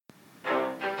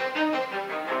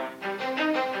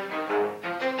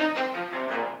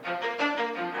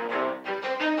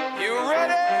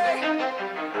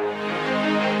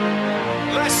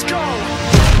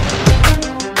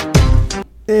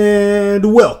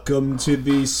And welcome to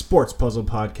the Sports Puzzle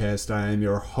Podcast. I am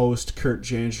your host, Kurt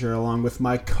Jansher, along with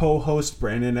my co-host,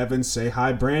 Brandon Evans. Say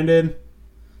hi, Brandon.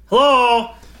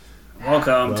 Hello.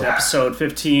 Welcome to episode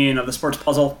 15 of the Sports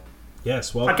Puzzle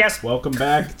Podcast. Welcome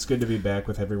back. It's good to be back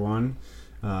with everyone.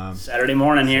 Saturday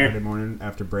morning here. Saturday morning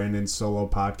after Brandon's solo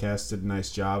podcast did a nice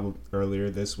job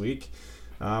earlier this week.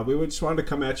 We just wanted to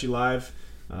come at you live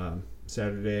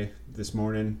Saturday this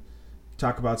morning,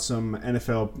 talk about some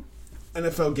NFL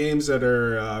games that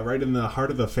are right in the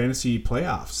heart of the fantasy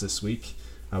playoffs this week.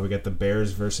 We got the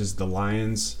Bears versus the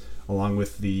Lions, along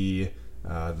with the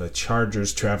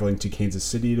Chargers traveling to Kansas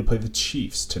City to play the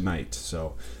Chiefs tonight.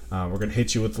 So we're going to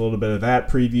hit you with a little bit of that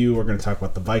preview. We're going to talk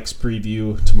about the Vikes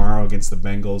preview tomorrow against the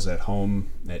Bengals at home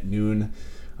at noon.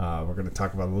 We're going to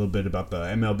talk about a little bit about the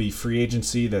MLB Free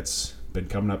Agency that's been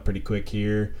coming up pretty quick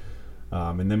here.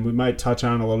 And then we might touch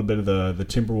on a little bit of the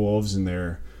Timberwolves and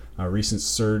their recent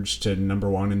surge to number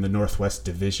one in the Northwest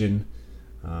Division.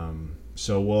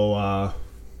 So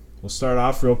we'll start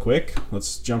off real quick.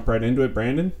 Let's jump right into it,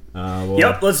 Brandon.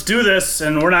 Let's do this.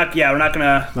 And we're not going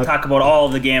to talk about all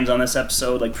of the games on this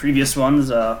episode like previous ones.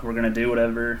 We're going to do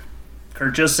whatever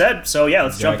Kurt just said. So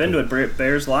let's jump into it.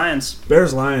 Bears Lions. We're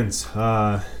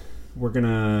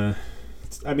gonna.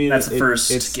 That's the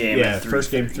first game. Yeah, first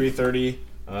game 3:30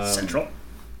 Central.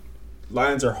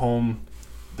 Lions are home.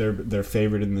 They're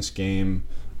favored in this game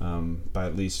by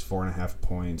at least 4.5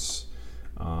 points.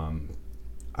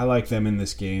 I like them in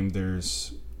this game. Their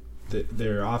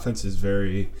offense is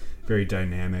very, very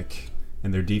dynamic,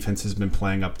 and their defense has been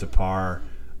playing up to par.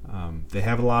 They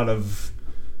have a lot of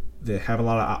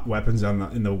weapons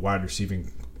in the wide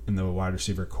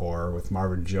receiver core, with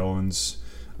Marvin Jones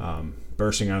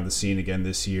bursting out of the scene again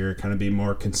this year, kind of being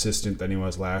more consistent than he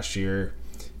was last year,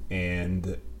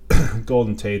 and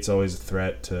Golden Tate's always a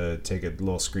threat to take a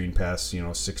little screen pass,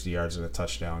 60 yards and a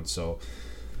touchdown. So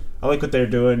I like what they're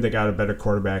doing. They got a better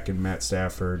quarterback in Matt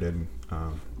Stafford, and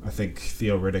I think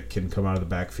Theo Riddick can come out of the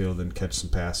backfield and catch some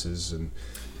passes and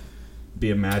be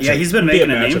a matchup. Yeah, he's been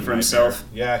making a name for himself.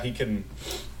 Yeah, he can.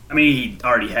 I mean, he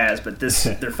already has, but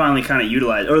they're finally kind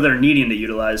of they're needing to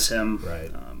utilize him.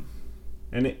 Right.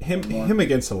 And him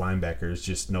against a linebacker is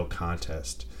just no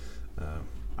contest.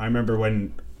 I remember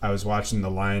when I was watching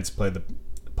the Lions play the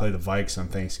Vikes on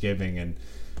Thanksgiving, and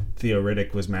Theo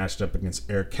Riddick was matched up against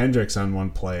Eric Kendricks on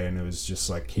one play, and it was just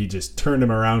like he just turned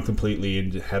him around completely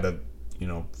and had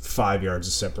 5 yards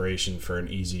of separation for an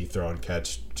easy throw and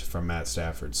catch from Matt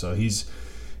Stafford. So he's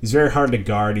very hard to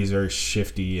guard. He's very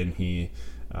shifty, and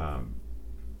I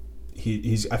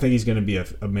think he's going to be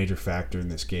a major factor in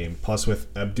this game. Plus, with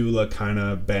Abdullah kind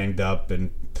of banged up and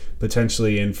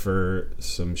potentially in for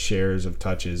some shares of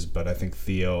touches, but I think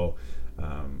Theo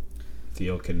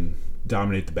can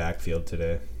dominate the backfield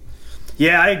today.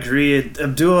 Yeah, I agree.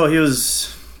 Abdullah,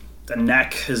 his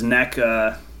neck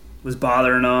was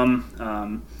bothering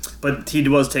him, but he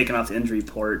was taken off the injury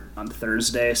report on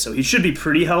Thursday, so he should be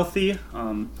pretty healthy.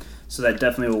 So that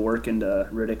definitely will work into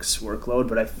Riddick's workload,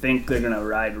 but I think they're going to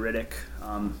ride Riddick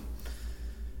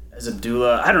as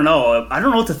Abdullah. I don't know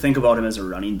what to think about him as a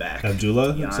running back. Abdullah,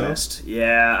 to be honest.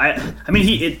 Yeah, I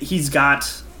mean he's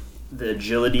got the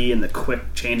agility and the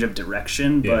quick change of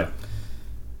direction, but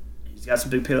he's got some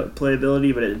big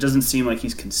playability, but it doesn't seem like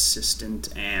he's consistent,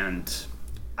 and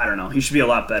I don't know. He should be a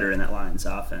lot better in that Lions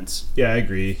offense. Yeah, I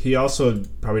agree. He also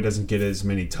probably doesn't get as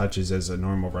many touches as a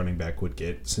normal running back would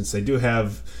get, since they do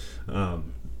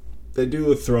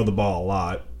throw the ball a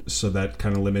lot, so that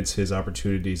kind of limits his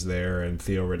opportunities there. And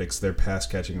Theo Riddick's their pass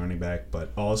catching running back,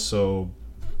 but also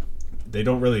they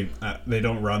don't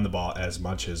run the ball as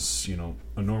much as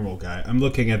a normal guy. I'm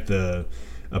looking at a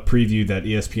preview that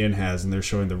ESPN has, and they're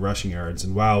showing the rushing yards.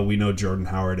 And while we know Jordan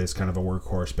Howard is kind of a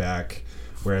workhorse back,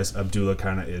 whereas Abdullah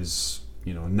kind of is,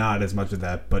 not as much of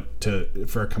that. But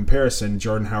for a comparison,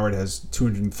 Jordan Howard has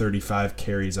 235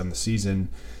 carries on the season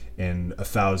and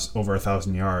over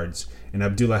 1,000 yards, and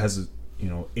Abdullah has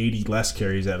 80 less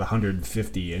carries at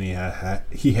 150, and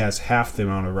he has half the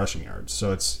amount of rushing yards.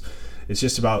 So it's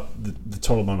just about the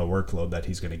total amount of workload that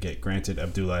he's going to get. Granted,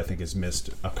 Abdullah I think has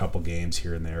missed a couple games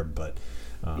here and there, but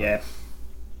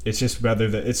it's just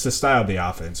it's the style of the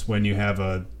offense when you have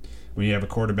a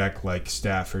quarterback like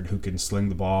Stafford who can sling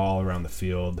the ball all around the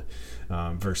field,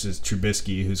 versus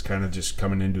Trubisky, who's kind of just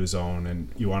coming into his own, and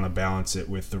you want to balance it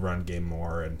with the run game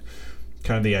more, and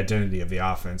kind of the identity of the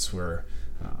offense where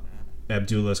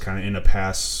Abdullah's kind of in a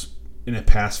pass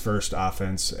first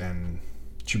offense, and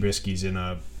Trubisky's in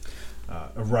a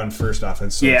run first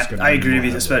offense. So I agree with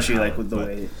you, especially with the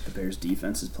way the Bears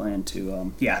defense is playing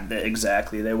too.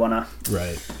 Exactly. They want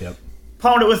to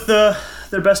pound it with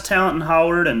their best talent in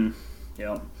Howard, and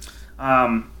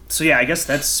So yeah, I guess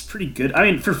that's pretty good. I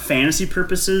mean, for fantasy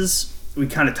purposes, we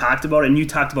kind of talked about it, and you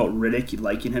talked about Riddick, you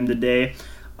liking him today.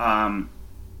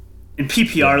 In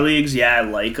PPR leagues, yeah, I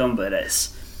like him, but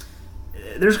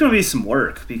there's going to be some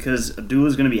work because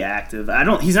Abdullah's going to be active.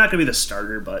 He's not going to be the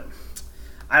starter, but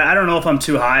I don't know if I'm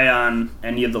too high on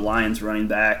any of the Lions running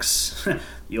backs.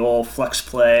 The old flex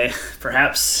play,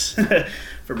 perhaps,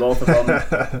 for both of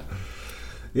them.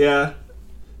 Yeah.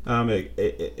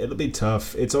 It'll be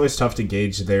tough. It's always tough to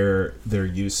gauge their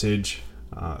usage.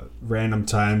 Random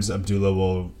times, Abdullah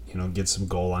will get some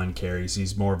goal line carries.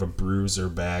 He's more of a bruiser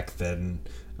back than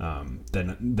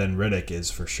Riddick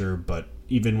is for sure. But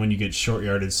even when you get short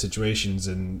yardage situations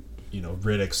and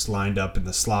Riddick's lined up in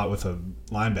the slot with a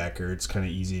linebacker, it's kind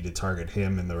of easy to target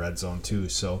him in the red zone too.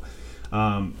 So,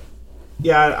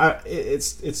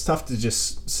 it's tough to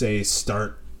just say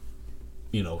start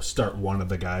one of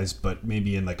the guys, but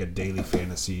maybe in like a daily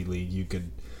fantasy league,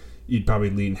 you'd probably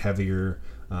lean heavier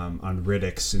on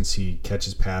Riddick since he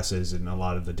catches passes, and a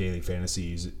lot of the daily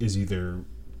fantasies is either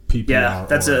PPR. Yeah,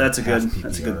 that's or a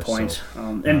good point.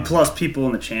 So, and plus, people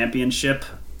in the championship,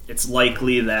 it's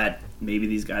likely that maybe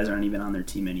these guys aren't even on their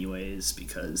team anyways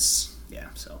because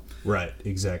right,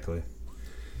 exactly.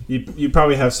 You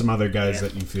probably have some other guys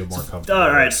that you feel more comfortable.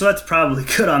 All right, so that's probably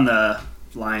good on the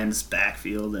Lions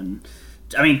backfield. And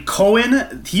I mean,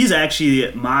 Cohen, he's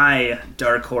actually my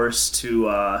dark horse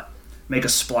to make a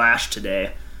splash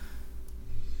today.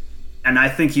 And I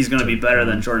think he's going to be better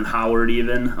than Jordan Howard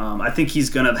even. I think he's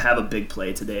going to have a big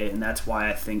play today, and that's why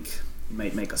I think he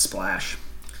might make a splash.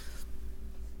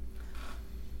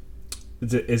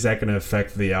 Is that going to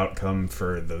affect the outcome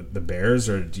for the Bears,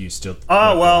 or do you still?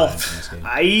 Oh well,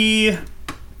 I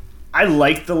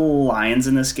like the Lions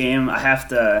in this game. I have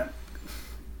to,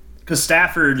 because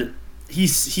Stafford, he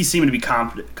seemed to be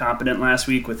competent last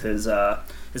week with his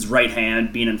right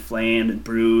hand being inflamed and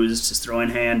bruised, his throwing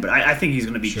hand. But I think he's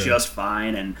going to be just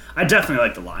fine, and I definitely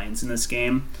like the Lions in this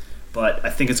game. But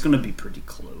I think it's going to be pretty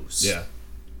close. Yeah.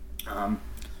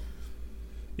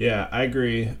 Yeah, I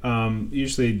agree.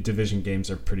 Usually division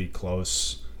games are pretty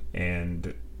close,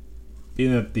 and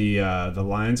being that the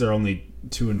Lions are only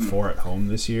 2-4 at home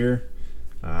this year,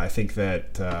 I think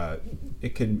that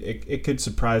it could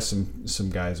surprise some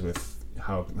guys with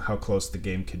how close the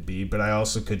game could be. But I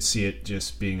also could see it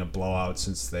just being a blowout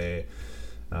since the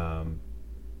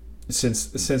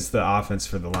offense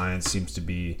for the Lions seems to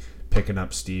be picking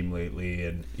up steam lately,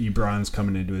 and Ebron's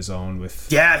coming into his own with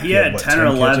he had 10 or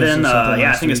 11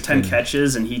 I think it's 10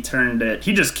 catches, and he turned it.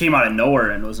 He just came out of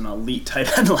nowhere and was an elite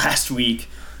tight end last week.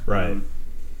 Right.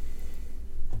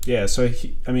 So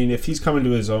if he's coming to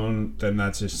his own, then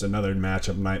that's just another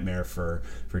matchup nightmare for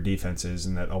defenses,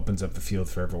 and that opens up the field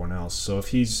for everyone else. So if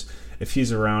he's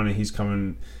around and he's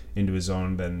coming into his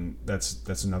own, then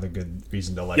that's another good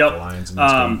reason to like the Lions in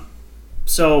this game.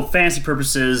 So fantasy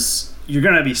purposes, you're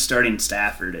going to be starting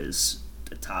Stafford as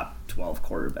the top 12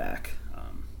 quarterback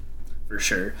for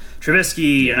sure.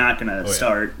 Trubisky, you're not going to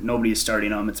start. Nobody's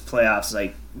starting him. It's playoffs.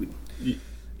 We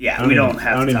don't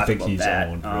have to talk about that.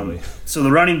 Owned, really. So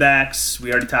the running backs,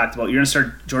 we already talked about. You're going to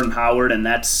start Jordan Howard, and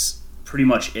that's pretty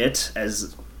much it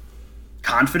as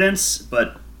confidence.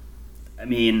 But, I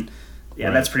mean,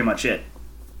 that's pretty much it.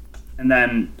 And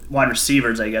then wide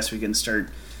receivers, I guess we can start.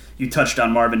 You touched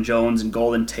on Marvin Jones and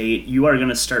Golden Tate. You are going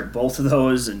to start both of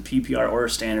those in PPR or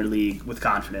Standard League with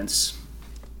confidence.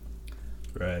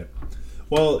 Right.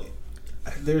 Well,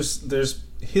 there's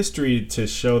history to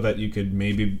show that you could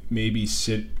maybe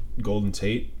sit Golden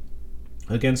Tate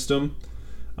against him.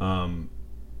 In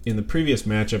the previous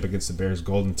matchup against the Bears,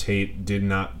 Golden Tate did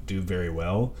not do very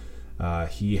well.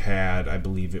 He had, I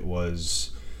believe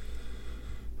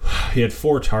he had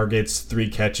 4 targets, 3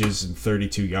 catches, and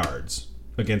 32 yards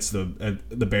against the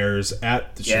Bears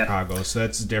at Chicago. So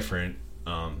that's different,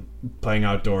 playing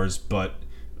outdoors, but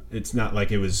it's not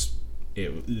like it was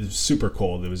super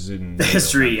cold. It was in the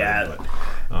history, November,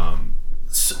 but,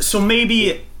 so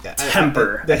maybe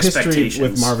temper the expectations history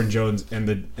with Marvin Jones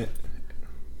and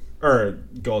or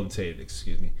Golden Tate,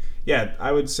 excuse me. Yeah,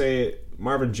 I would say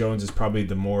Marvin Jones is probably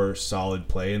the more solid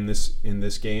play in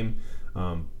this game,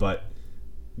 but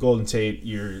Golden Tate,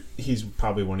 he's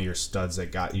probably one of your studs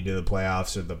that got you to the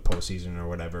playoffs or the postseason or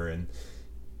whatever, and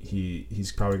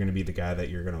he's probably going to be the guy that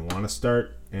you're going to want to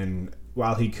start. And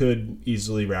while he could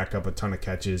easily rack up a ton of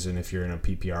catches, and if you're in a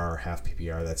PPR or half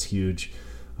PPR, that's huge.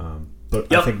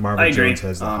 But I think Marvin Jones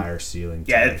has the higher ceiling.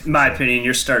 Yeah, in my opinion,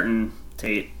 you're starting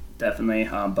Tate, definitely,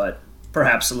 but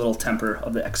perhaps a little temper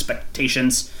of the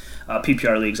expectations.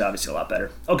 PPR league's obviously a lot better.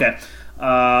 Okay.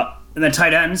 And then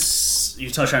tight ends, you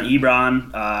touched on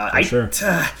Ebron. Sure.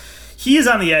 He is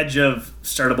on the edge of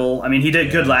startable. I mean, he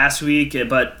did good last week,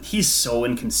 but he's so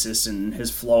inconsistent.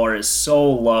 His floor is so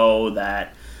low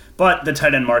that. But the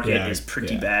tight end market is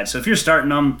pretty bad. So if you're starting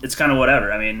him, it's kind of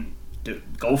whatever. I mean,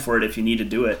 go for it if you need to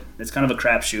do it. It's kind of a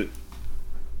crapshoot.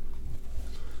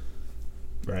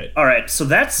 Right. All right, so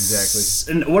that's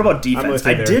exactly. And what about defense?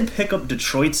 I did pick up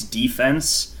Detroit's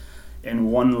defense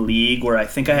in one league where I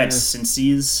think I had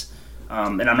Cincy's,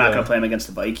 and I'm not going to play them against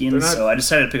the Vikings, so I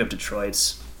decided to pick up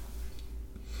Detroit's.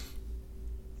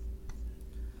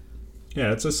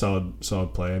 Yeah, it's a solid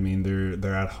play. I mean,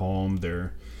 they're at home.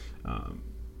 They're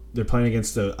playing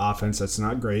against the offense that's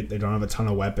not great. They don't have a ton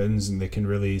of weapons, and they can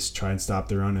really try and stop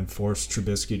the run and force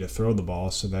Trubisky to throw the ball.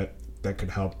 So that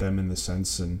could help them in the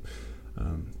sense. And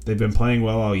they've been playing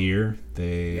well all year.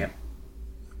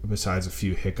 Besides a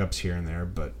few hiccups here and there,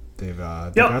 but they've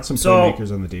got some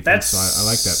playmakers on the defense. So I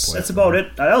like that play. That's about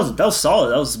it. That was solid.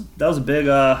 That was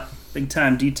a big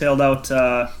time detailed out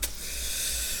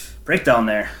breakdown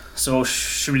there. So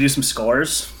should we do some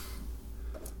scores?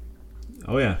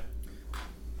 Oh yeah.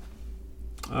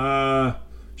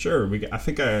 Sure. I'm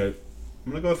gonna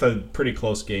go with a pretty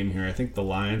close game here. I think the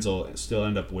Lions will still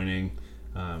end up winning.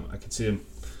 I could see them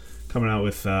coming out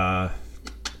with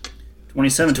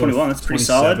 27-21. That's pretty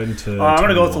solid. I'm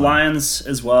gonna go with the Lions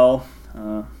as well,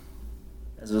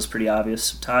 as it was pretty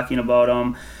obvious talking about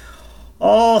them.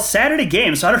 Saturday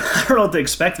games. So I don't know what to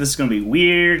expect. This is gonna be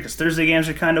weird because Thursday games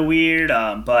are kind of weird.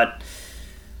 But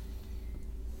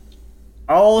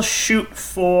I'll shoot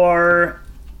for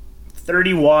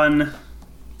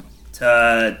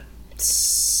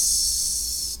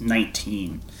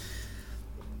 31-19.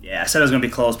 Yeah, I said it was going to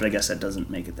be close, but I guess that doesn't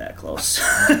make it that close.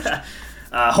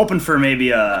 Hoping for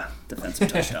maybe a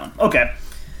defensive touchdown. Okay.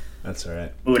 That's all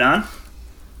right. Moving on.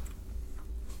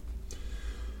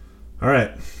 All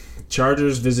right.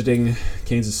 Chargers visiting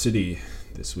Kansas City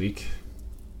this week.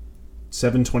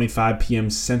 7:25 p.m.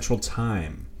 Central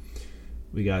Time.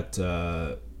 We got,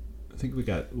 I think we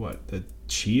got, the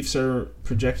Chiefs are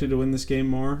projected to win this game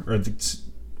more?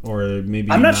 Or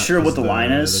maybe I'm not sure what the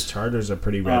line is. The Chargers are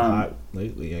pretty red hot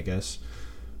lately, I guess.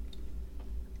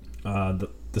 The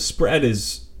spread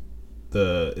is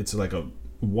it's like a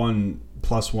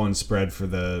 1+1 spread for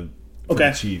the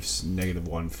Chiefs,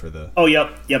 -1 for the. Oh,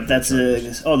 yep, that's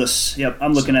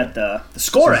I'm looking at the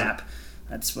score app.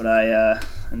 That's what I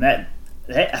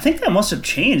think that must have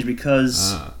changed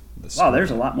because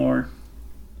there's a lot more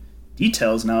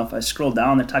details now. If I scroll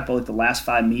down, they talk about like the last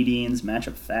 5 meetings,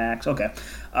 matchup facts. Okay.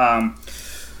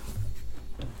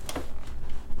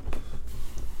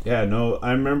 Yeah, no,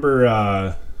 I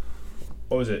remember.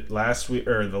 What was it last week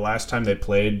or the last time they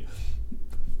played?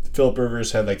 Phillip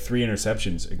Rivers had like 3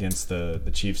 interceptions against the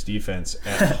Chiefs defense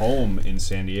at home in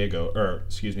San Diego,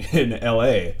 in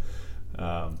LA.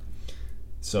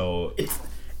 So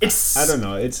it's I don't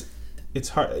know. It's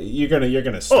hard. You're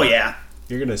gonna. Start, oh yeah.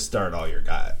 You're gonna start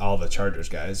all the Chargers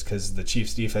guys because the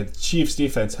Chiefs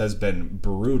defense has been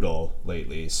brutal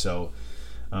lately. So,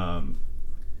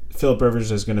 Phillip Rivers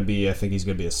is gonna be. I think he's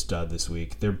gonna be a stud this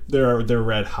week. They're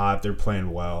red hot. They're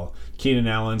playing well. Keenan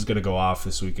Allen's gonna go off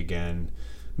this week again.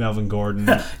 Melvin Gordon.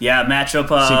 Yeah, matchup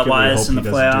wise in the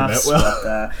playoffs.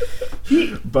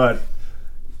 But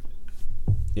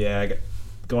yeah,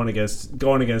 going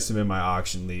against him in my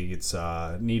auction league, it's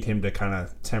need him to kind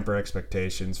of temper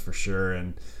expectations for sure.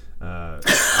 And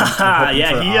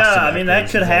I mean that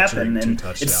could happen. And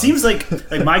it seems like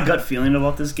my gut feeling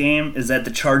about this game is that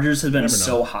the Chargers have been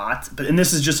so hot, and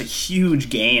this is just a huge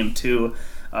game too.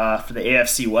 For the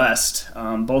AFC West,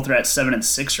 both are at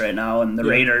 7-6 right now, and the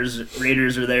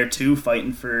Raiders are there too,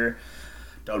 fighting for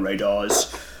the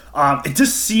Raiders. It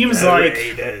just seems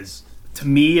like to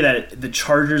me that the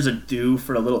Chargers are due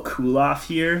for a little cool off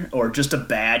here, or just a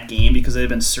bad game because they've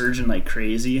been surging like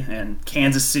crazy, and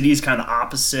Kansas City is kind of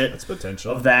opposite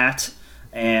of that,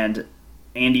 and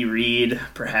Andy Reid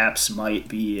perhaps might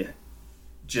be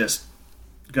just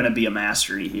going to be a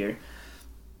mastery here.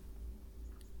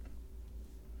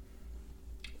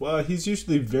 Well, he's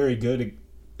usually very good.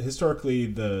 Historically,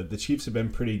 the Chiefs have been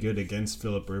pretty good against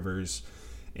Phillip Rivers,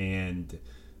 and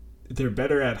they're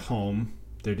better at home.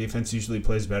 Their defense usually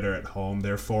plays better at home.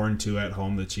 They're 4-2 at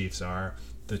home. The Chiefs are.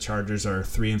 The Chargers are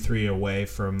 3-3 away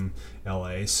from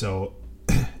LA. So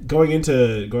going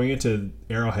into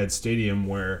Arrowhead Stadium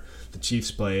where the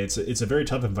Chiefs play, it's a very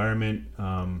tough environment.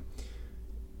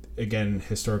 Again,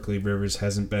 historically, Rivers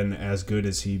hasn't been as good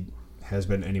as he has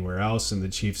been anywhere else, and the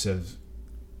Chiefs have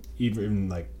even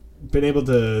been able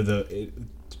to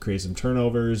create some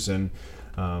turnovers, and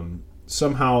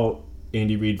somehow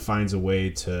Andy Reid finds a way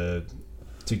to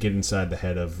get inside the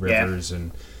head of Rivers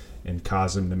and and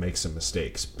cause them to make some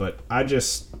mistakes. But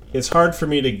it's hard for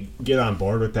me to get on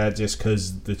board with that just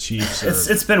because the Chiefs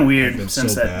it's been weird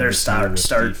since their start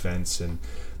defense, and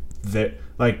that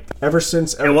ever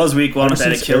since it was week 1 with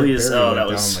that Achilles. That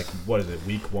was down, what is it,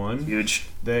 week 1? Huge.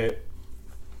 And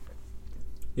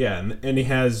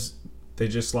they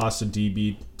just lost a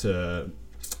DB to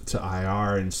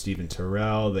IR and Steven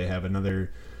Terrell. They have a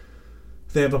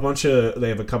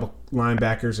couple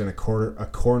linebackers and a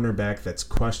cornerback that's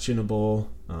questionable.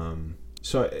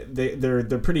 So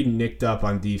they're pretty nicked up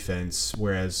on defense,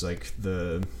 whereas like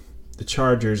the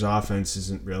Chargers offense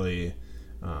isn't really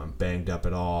banged up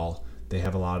at all. They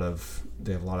have a lot of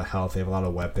health. They have a lot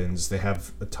of weapons. They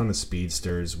have a ton of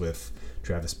speedsters with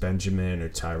Travis Benjamin or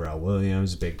Tyrell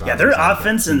Williams. Big bodies. Yeah, their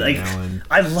offense and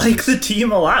I like the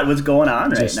team a lot. What's going on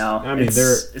right now? I mean,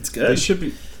 it's good. They should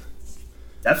be.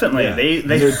 Definitely, yeah.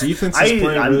 Their defense is playing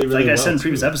really, really well. I said in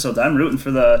previous episodes, I'm rooting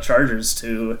for the Chargers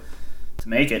to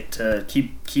make it, to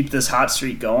keep this hot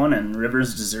streak going, and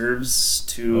Rivers deserves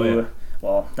to. Oh, yeah.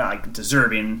 Well, not like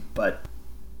deserving, but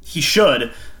he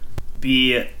should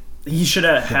be. He should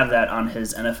have that on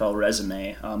his NFL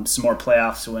resume. Some more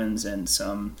playoffs wins and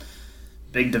some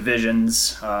big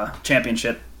divisions,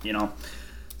 championship.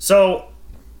 So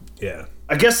yeah,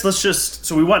 I guess let's just.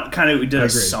 So we did a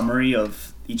summary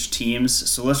of each team's.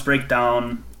 So let's break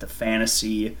down the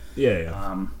fantasy.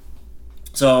 Yeah.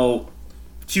 So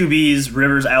QBs,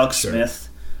 Rivers, Alex Smith.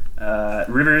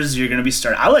 Rivers, you're going to be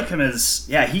starting. I like him as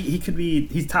he could be.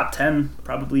 He's top 10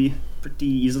 probably pretty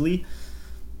easily.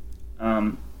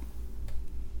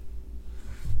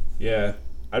 Yeah,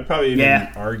 I'd probably even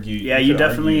argue. Yeah, you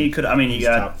definitely could. I mean, you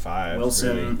got top 5.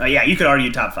 Wilson. Really. You could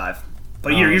argue top 5,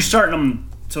 but you're starting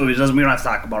them, so we don't have to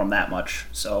talk about them that much.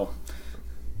 So.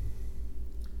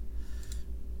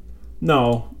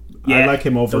 No, I like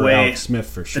him over Alex Smith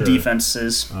for sure. The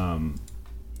defenses.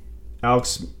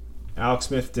 Alex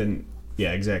Smith didn't.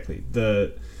 Yeah, exactly.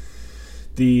 The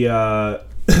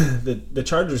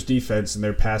Chargers defense and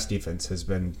their pass defense has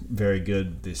been very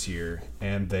good this year,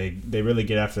 and they really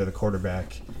get after the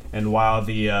quarterback. And while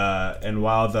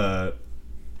the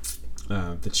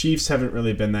Chiefs haven't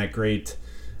really been that great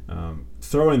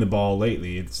throwing the ball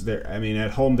lately,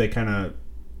 at home they kind of.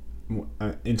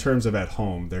 In terms of at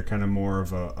home, they're kind of more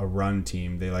of a run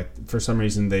team. For some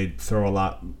reason, they throw a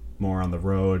lot more on the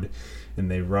road, and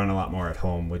they run a lot more at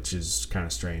home, which is kind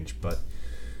of strange. But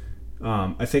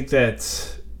I think that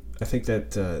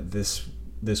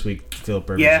this week Philip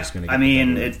Rivers is going to get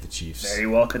the better of the Chiefs. Very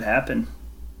well could happen.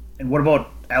 And what about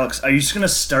Alex? Are you just going to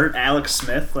start Alex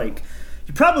Smith?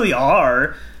 You probably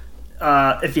are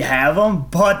if you have him,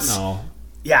 but no.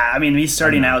 Yeah, he's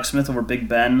starting Alex Smith over Big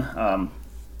Ben.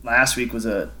 Last week was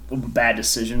a bad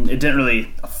decision. It didn't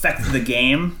really affect the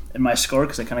game in my score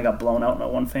because I kind of got blown out in that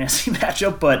one fantasy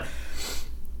matchup. But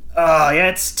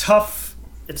it's tough.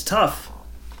 It's tough.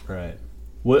 Right.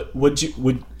 Would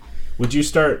you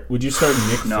start Nick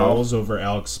Foles over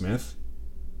Alex Smith?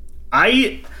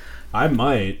 I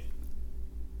might.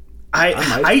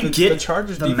 I get the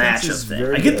Chargers the matchup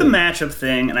thing. I get the matchup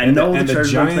thing, and I know the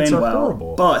Chargers are playing well.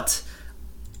 Horrible. But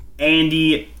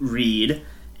Andy Reid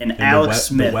and Alex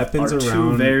Smith are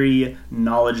two very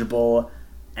knowledgeable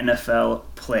NFL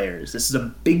players. This is a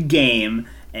big game,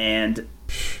 and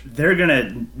they're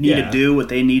gonna need to do what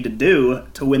they need to do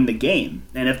to win the game.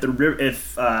 And if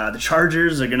the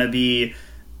Chargers are gonna be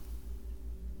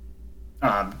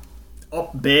up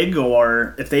big,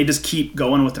 or if they just keep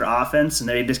going with their offense and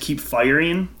they just keep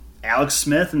firing, Alex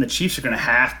Smith and the Chiefs are gonna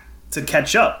have to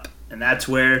catch up. And that's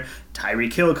where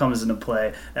Tyreek Hill comes into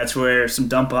play. That's where some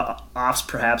dump-offs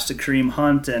perhaps to Kareem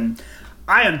Hunt. And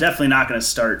I am definitely not going to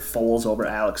start Foles over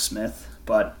Alex Smith.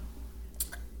 But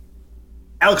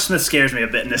Alex Smith scares me a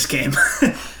bit in this game.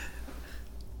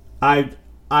 I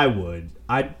would.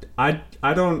 I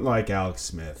don't like Alex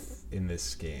Smith in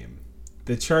this game.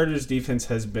 The Chargers defense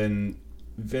has been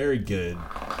very good.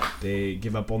 They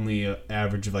give up only an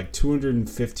average of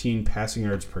 215 passing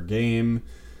yards per game.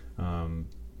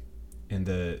 And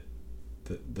the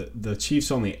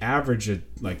Chiefs only average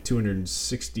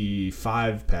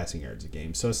 265 passing yards a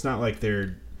game. So it's not like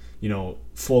they're,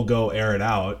 full go air it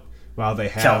out. While they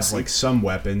have Kelsey. Some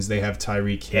weapons, they have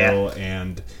Tyreek Hill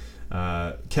and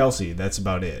Kelsey. That's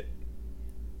about it.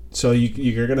 So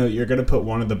you're gonna put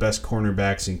one of the best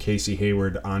cornerbacks in Casey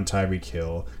Hayward on Tyreek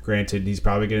Hill. Granted, he's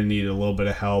probably gonna need a little bit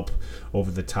of help over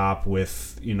the top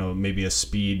with maybe a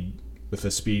speed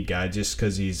guy, just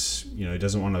because he's he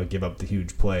doesn't want to give up the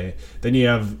huge play. Then you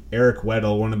have Eric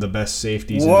Weddle, one of the best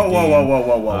safeties in the game.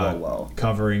 Whoa.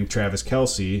 Covering Travis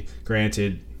Kelce.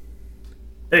 Granted,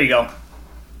 there you go.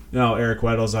 No, Eric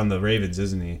Weddle's on the Ravens,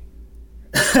 isn't he?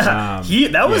 former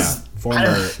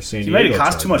San Diego. He might have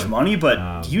cost Charger. too much money,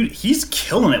 but he's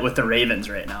killing it with the Ravens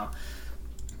right now.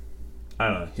 I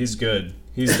don't know. He's good.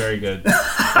 He's very good.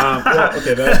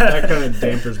 That kind of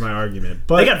dampers my argument.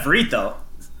 But they got Vreet though,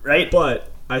 right?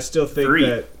 But I still think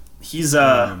that he's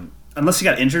unless he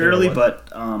got injured early, but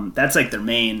that's like their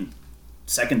main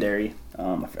secondary.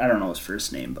 I don't know his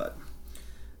first name, but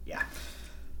yeah,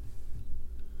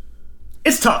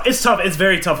 it's tough. It's tough. It's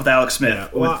very tough with Alex Smith. Yeah,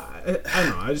 well, I don't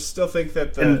know. I just still think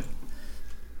that I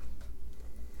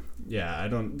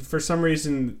don't. For some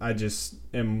reason, I just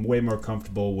am way more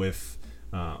comfortable with.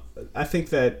 I think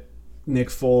that Nick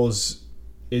Foles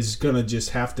is going to just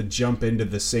have to jump into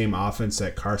the same offense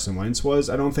that Carson Wentz was.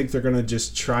 I don't think they're going to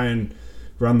just try and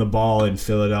run the ball in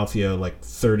Philadelphia like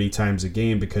 30 times a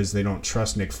game because they don't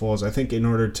trust Nick Foles. I think in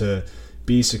order to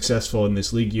be successful in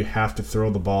this league, you have to throw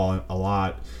the ball a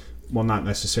lot. Well, not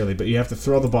necessarily, but you have to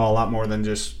throw the ball a lot more than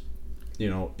just,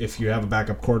 if you have a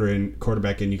backup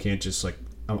quarterback in, you can't just like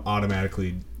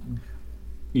automatically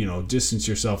distance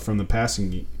yourself from the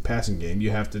passing game. You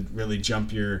have to really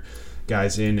jump your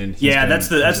guys in, and that's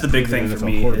the big thing for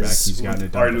me is he's gotten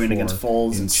it done arguing against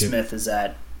Foles and Smith is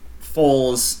that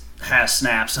Foles has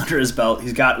snaps under his belt.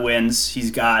 He's got wins. He's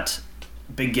got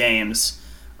big games.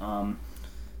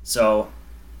 So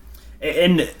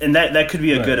that could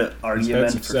be a good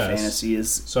argument for fantasy.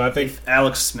 So I think if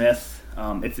Alex Smith,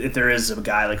 if there is a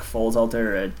guy like Foles out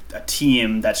there, a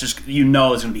team that's just is going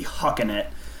to be hucking it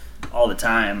all the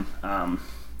time. I'm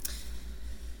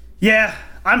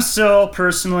still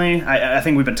personally. I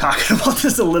think we've been talking about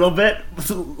this a little bit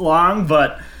long,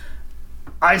 but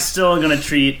I still going to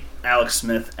treat Alex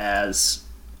Smith as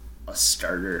a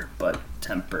starter, but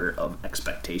temper of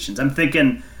expectations. I'm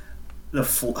thinking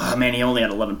he only had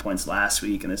 11 points last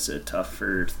week, and it's a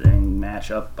tougher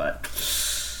matchup, but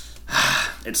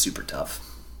it's super tough.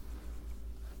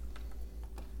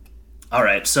 All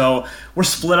right, so we're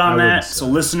split on that. So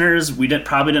listeners, we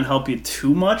probably didn't help you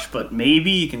too much, but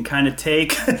maybe you can kind of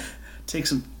take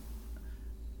some.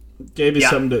 Gave you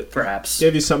something to perhaps.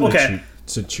 Gave you something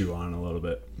to chew on a little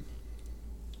bit.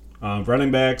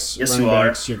 Running backs.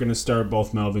 You're going to start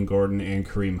both Melvin Gordon and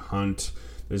Kareem Hunt.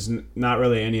 There's not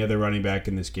really any other running back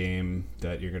in this game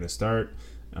that you're going to start.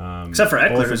 Except for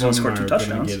Eckler, who's going to score 2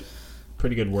 touchdowns. Get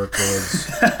pretty good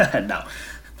workloads. No.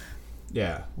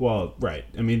 Yeah, well, right.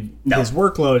 I mean, his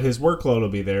workload will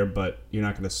be there, but you're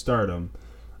not going to start him.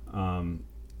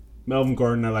 Melvin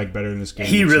Gordon, I like better in this game.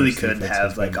 He really could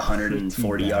have like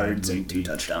 140 yards and 2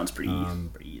 touchdowns pretty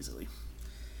easily.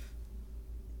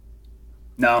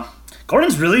 No,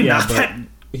 Gordon's really not that.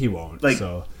 He won't.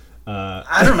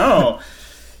 I don't know.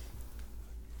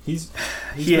 He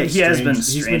has been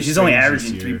strange. He's only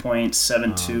averaging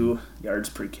 3.72 yards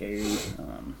per carry.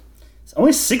 It's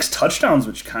only 6 touchdowns,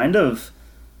 which kind of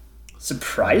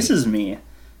surprises me.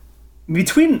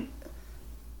 Between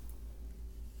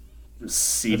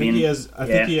receiving, I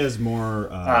think he has more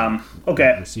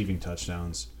receiving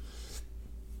touchdowns.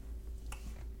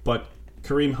 But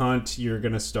Kareem Hunt, you're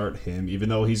going to start him, even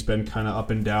though he's been kind of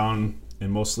up and down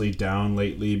and mostly down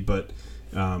lately. But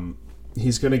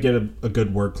he's going to get a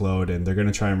good workload, and they're going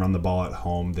to try and run the ball at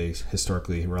home. They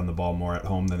historically run the ball more at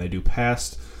home than they do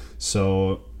past.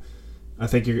 So I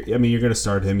think you're going to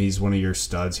start him. He's one of your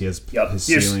studs. His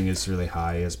ceiling is really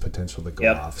high. He has potential to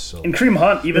go off. So and Kareem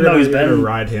Hunt, even though he's been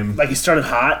ride him, like he started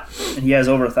hot and he has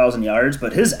over 1,000 yards,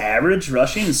 but his average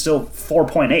rushing is still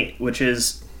 4.8, which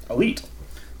is elite.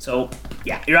 So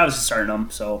you're obviously starting him.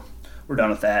 So we're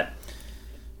done with that.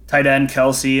 Tight end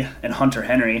Kelsey and Hunter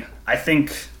Henry. I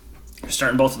think you're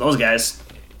starting both of those guys.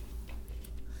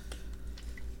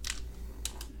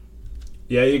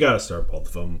 Yeah, you got to start both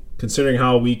of them. Considering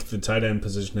how weak the tight end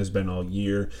position has been all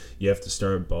year, you have to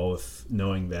start both,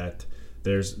 knowing that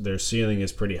their ceiling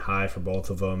is pretty high for both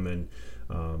of them, and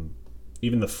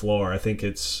even the floor. I think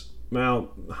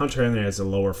Hunter Henry has a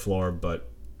lower floor, but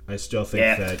I still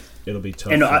think that it'll be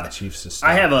tough for the Chiefs to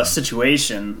start. I have a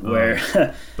situation where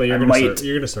but you're going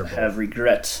to start both. Have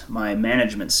regret my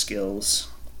management skills.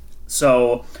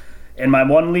 So, in my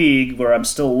one league where I'm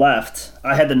still left,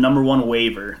 I had the number 1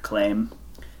 waiver claim,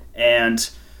 and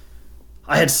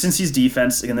I had Cincy's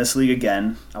defense in this league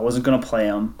again. I wasn't going to play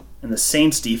him, and the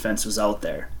Saints defense was out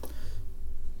there.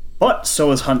 But so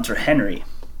was Hunter Henry.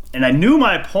 And I knew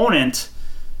my opponent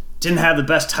didn't have the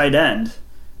best tight end,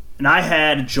 and I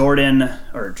had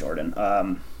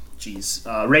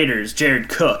Raiders, Jared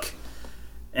Cook.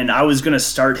 And I was going to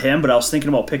start him, but I was thinking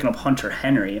about picking up Hunter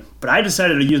Henry. But I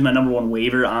decided to use my number 1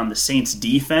 waiver on the Saints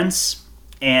defense,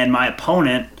 and my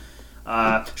opponent,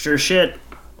 sure shit,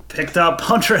 picked up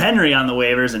Hunter Henry on the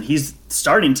waivers, and he's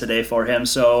starting today for him.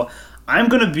 So I'm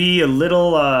going to be a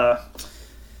little...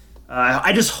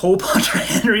 I just hope Hunter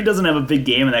Henry doesn't have a big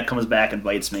game and that comes back and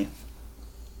bites me.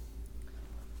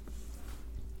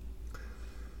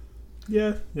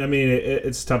 Yeah, I mean,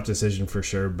 it's a tough decision for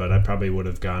sure, but I probably would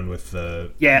have gone with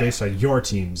based on your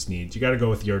team's needs. You got to go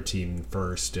with your team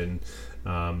first, and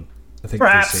I think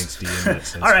perhaps the Saints D in that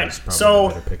sense all right, was probably so a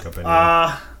better pickup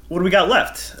anyway. what do we got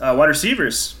left? Wide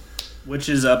receivers, which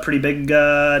is a pretty big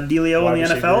dealio in the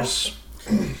NFL.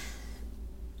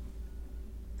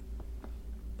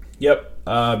 Yep.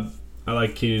 I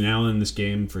like Keenan Allen in this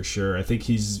game for sure. I think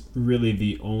he's really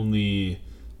the only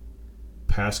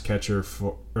pass catcher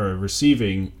or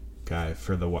receiving guy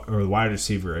or the wide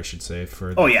receiver, I should say,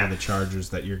 for the Chargers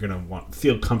that you're gonna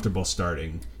feel comfortable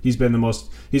starting. He's been the most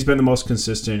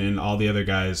consistent, and all the other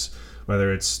guys,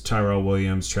 whether it's Tyrell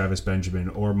Williams, Travis Benjamin,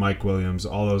 or Mike Williams,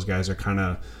 all those guys are kind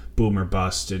of boom or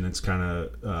bust, and it's kind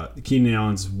of Keenan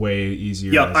Allen's way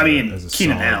easier. Yep, as a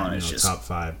Keenan solid, Allen is just top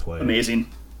 5 play. Amazing.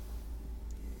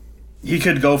 He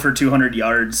could go for 200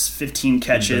 yards, 15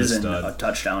 catches, and a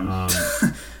touchdown.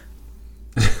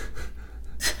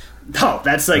 No,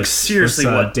 that's like seriously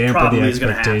what probably is going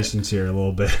to happen. Expectations here a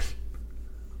little bit.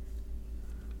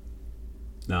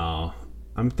 No,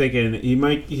 I'm thinking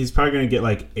he's probably going to get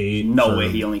like 8. No way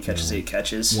he only catches 8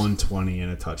 catches. 120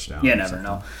 and a touchdown. You never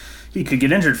know. He could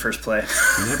get injured first play.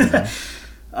 You never know.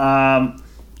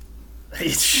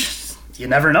 You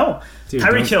never know. Dude,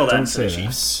 Tyreek Hill then don't for the say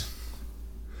Chiefs.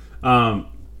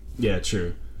 Yeah,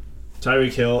 true.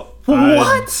 Tyreek Hill, What?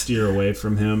 I'd steer away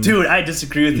from him. Dude, I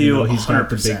disagree with you 100%. He's got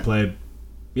the big play.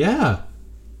 Yeah.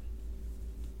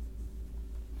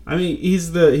 I mean,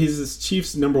 he's the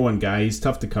Chiefs' number 1 guy. He's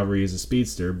tough to cover. He's a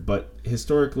speedster, but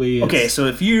historically, okay. So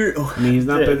if you're, I mean, he's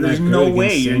not been that good. There's no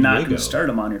way you're not going to start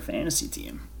him on your fantasy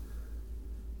team.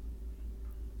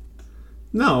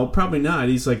 No, probably not.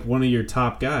 He's like one of your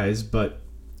top guys, but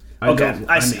I'm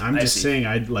just saying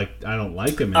I don't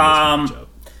like him in this matchup.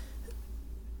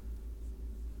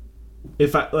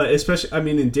 Especially, I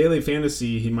mean, in daily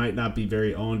fantasy, he might not be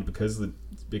very owned because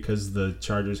the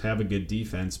Chargers have a good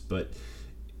defense, but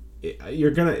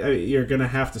you're gonna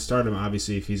have to start him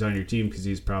obviously if he's on your team because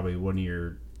he's probably one of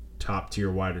your top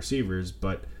tier wide receivers.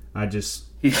 But I don't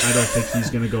think he's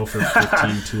gonna go for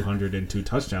 15, 200 and 2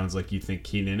 touchdowns like you think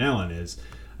Keenan Allen is.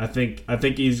 I think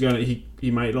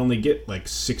he might only get like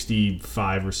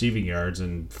 65 receiving yards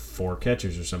and 4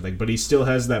 catches or something, but he still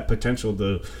has that potential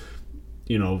to,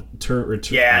 return.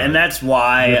 Yeah, and that's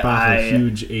why I a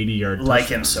huge 80-yard like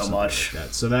him so much. Like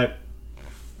that. So that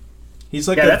he's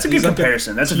like that's a good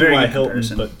comparison. That's a very good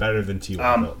comparison, but better than T.Y.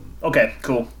 Hilton. Okay,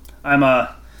 cool.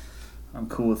 I'm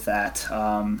cool with that.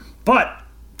 But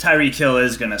Tyreek Hill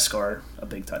is gonna score a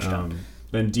big touchdown.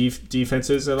 Then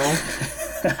defenses at all?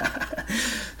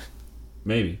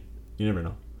 Maybe. You never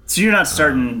know. So you're not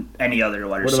starting any other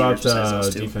wide receivers? What besides about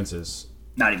those 2? defenses?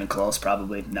 Not even close,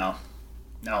 probably. No,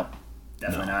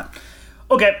 definitely not.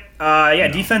 Okay,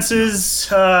 defenses.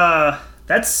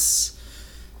 That's.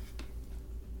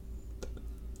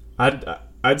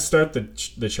 I'd start the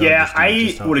Chargers. Yeah,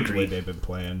 I would agree. The way they've been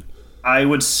playing. I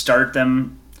would start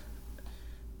them,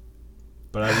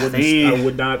 but I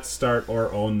would not start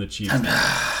or own the Chiefs.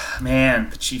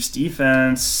 Man, the Chiefs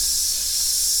defense.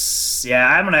 Yeah,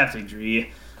 I'm gonna have to agree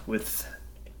with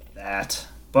that.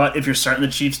 But if you're starting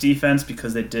the Chiefs defense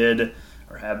because they did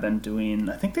or have been doing,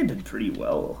 I think they did pretty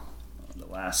well the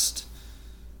last.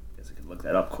 I guess I could look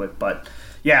that up quick, but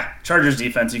yeah, Chargers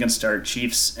defense you can start.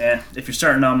 Chiefs. If you're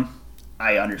starting them,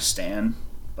 I understand,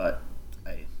 but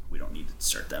we don't need to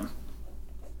start them.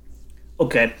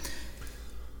 Okay.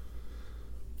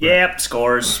 Yep,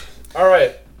 scores. All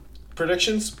right,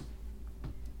 predictions.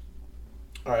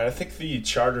 All right, I think the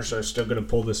Chargers are still going to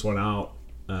pull this one out.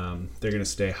 They're going to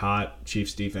stay hot.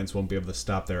 Chiefs defense won't be able to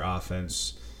stop their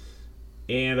offense.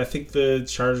 And I think the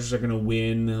Chargers are going to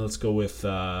win. Let's go with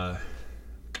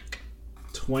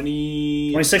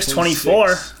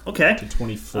 26-24. Okay. To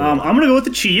 24. I'm going to go with the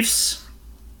Chiefs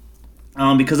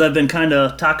because I've been kind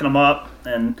of talking them up.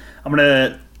 And I'm going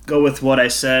to go with what I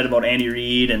said about Andy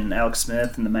Reid and Alex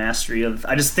Smith and the mastery of...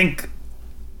 I just think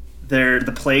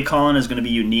the play calling is going to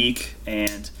be unique,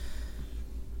 and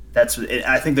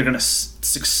I think they're going to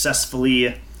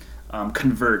successfully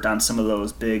convert on some of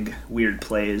those big weird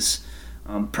plays.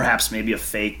 Perhaps maybe a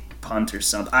fake punt or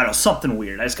something. I don't know, something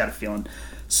weird. I just got a feeling.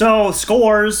 So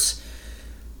scores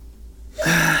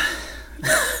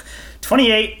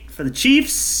 28 for the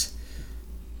Chiefs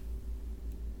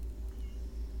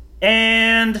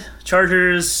and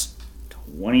Chargers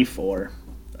 24.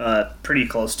 Pretty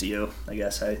close to you, I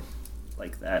guess. I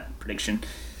like that prediction.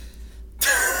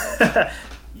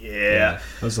 Yeah.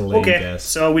 That was a lame Okay, guess.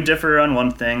 so we differ on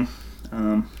one thing.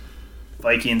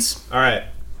 Vikings. All right.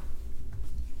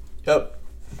 Yep.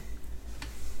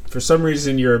 For some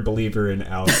reason, you're a believer in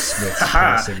Alex Smith's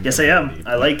passing. Yes, I am. ability.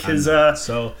 I like his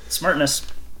so smartness.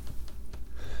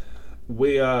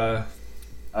 we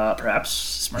Perhaps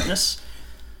smartness.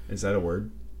 is that a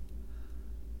word?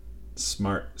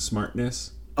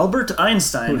 Smartness. Albert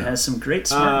Einstein has some great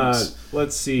smartness.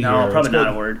 Let's see. No, here. probably Let's not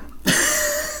go- a word.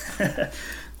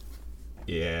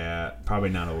 Yeah, probably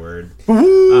not a word.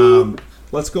 Woo!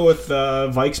 Let's go with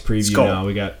Vikes preview Skull. now.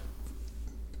 We got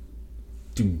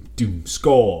Doom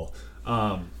Skull.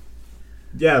 Yeah,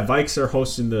 Vikes are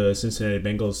hosting the Cincinnati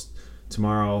Bengals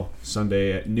tomorrow,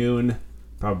 Sunday at noon,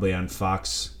 probably on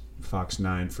Fox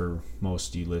 9 for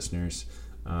most of you listeners.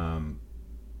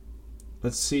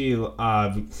 Let's see.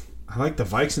 I like the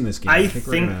Vikes in this game. I think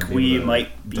we're gonna think be we able to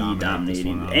might be dominate this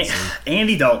dominating. one, honestly.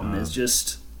 Andy Dalton is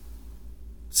just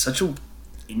such a.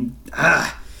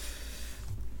 Yeah,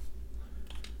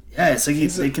 it's like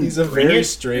they can he's a bring very it,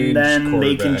 strange and then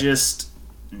they can quarterback. just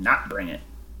not bring it.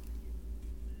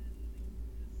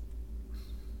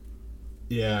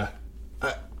 Yeah.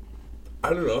 I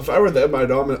don't know. If I were them,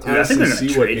 I'd I honestly think they're gonna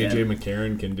see what trade AJ him.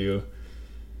 McCarron can do.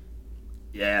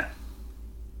 Yeah,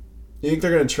 You think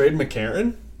they're going to trade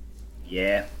McCarron?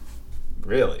 yeah.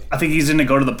 Really? I think he's going to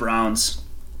go to the Browns.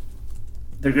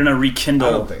 They're going to I rekindle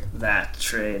don't think- that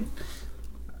trade.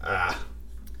 I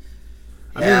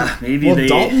Yeah, maybe well, they.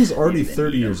 Dalton's already maybe they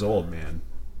 30 need him. years old, man.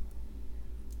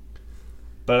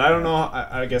 But I don't know.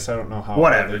 I guess I don't know how.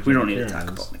 Whatever. AJ We don't need to McCarron talk is.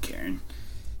 about McCarron.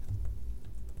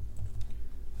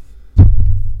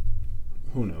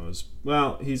 Who knows?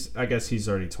 Well, I guess he's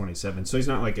already 27, so he's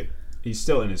not like it. He's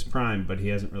still in his prime, but he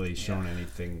hasn't really shown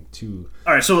anything too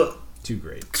All right, so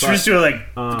great. should we just do it like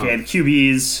okay, the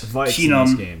QBs, Vikes in this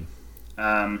Keenum, game.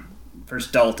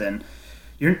 versus Dalton.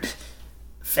 You're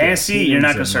fantasy. Yeah, you're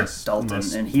not Keenum's going a to start must- Dalton,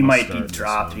 must- and he must might start be this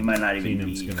dropped. one. He might not even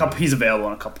Keenum's be. gonna be- He's available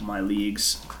in a couple of my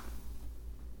leagues.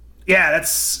 Yeah,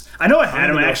 that's. I know I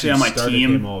had him actually on my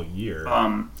team. Him all year.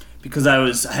 Because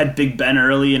I had Big Ben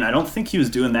early, and I don't think he was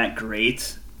doing that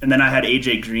great. And then I had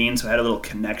AJ Green, so I had a little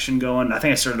connection going. I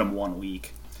think I started him 1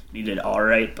 week. And he did all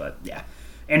right, but yeah.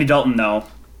 Andy Dalton, no.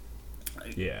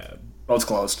 Yeah, Road's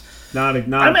closed. not.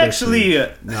 I'm this actually week.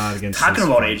 Not against talking this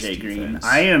about Vikes AJ Green. defense.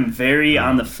 I am very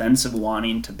on the fence of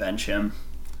wanting to bench him,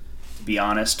 to be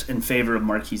honest, in favor of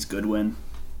Marquise Goodwin.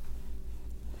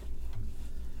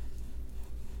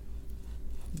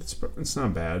 It's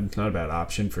not bad. It's not a bad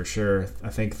option for sure. I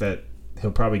think that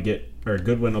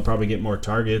Goodwin will probably get more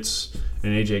targets,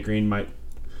 and AJ Green might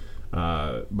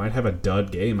have a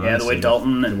dud game. Yeah, the way honestly,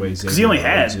 Dalton, the way because he only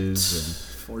had Xavier Rhodes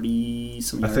is, 40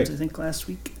 some yards, I think, last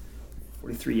week.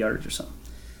 43 yards or something.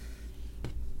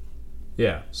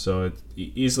 yeah, so it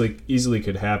easily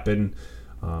could happen.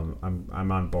 I'm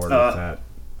on board with that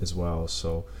as well.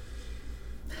 So,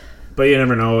 but you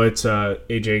never know. It's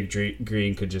AJ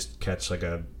Green could just catch like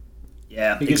a.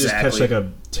 Yeah, He could just catch like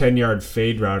a 10-yard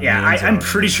fade route. Yeah, I'm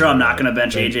pretty sure I'm not going to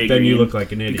bench AJ Green. Then you look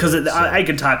like an idiot. Because so. I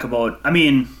could talk about. I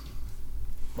mean,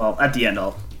 well, at the end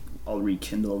I'll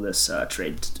rekindle this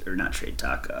starting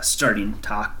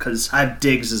talk, because I have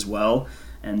Diggs as well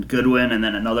and Goodwin and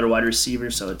then another wide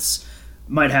receiver, so it's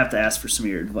might have to ask for some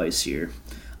of your advice here.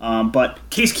 But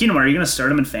Case Keenum, are you going to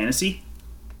start him in fantasy?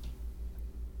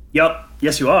 Yep,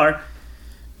 yes you are.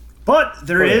 But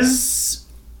there is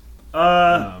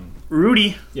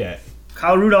Rudy. Yeah.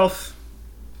 Kyle Rudolph,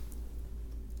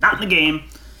 not in the game.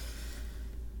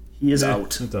 He is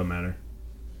out. It doesn't matter.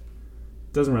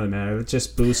 Doesn't really matter. It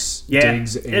just boosts Yeah,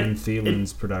 Diggs and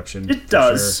Thielen's production. It for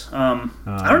does. Sure.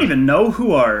 I don't even know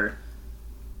who are.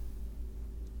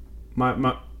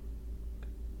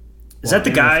 Is that the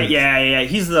guy? Yeah.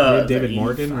 He's the David the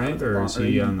Morgan, right? Or is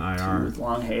he on 82 IR? with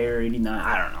long hair, 89.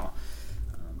 I don't know.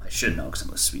 I should know because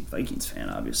I'm a sweet Vikings fan,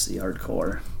 obviously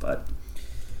hardcore. But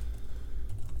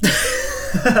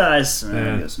I guess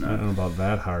I not. don't know about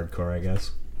that hardcore. I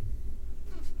guess.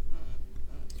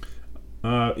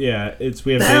 Yeah,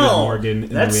 we have Bell! David Morgan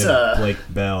and then we have Blake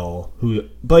Bell.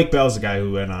 Blake Bell's the guy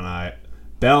who went on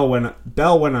Bell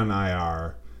went on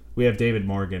IR. We have David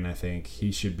Morgan. I think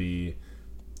he should be.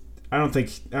 I don't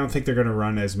think they're going to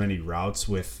run as many routes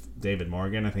with David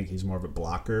Morgan. I think he's more of a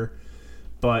blocker,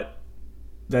 but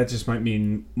that just might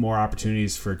mean more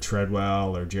opportunities for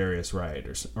Treadwell or Jarius Wright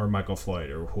or Michael Floyd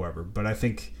or whoever. But I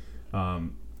think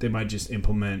they might just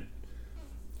implement.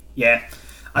 Yeah,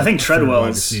 I think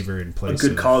Treadwell's receiver in place a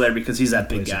good call there because he's that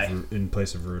big guy. In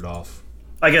place of Rudolph.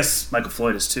 I guess Michael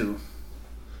Floyd is too.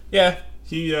 Yeah,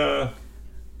 he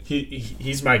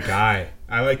He's my guy.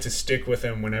 I like to stick with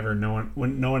him when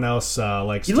no one else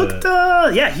likes he to. Looked,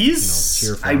 he's.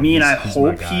 Cheer for I him. mean, I He's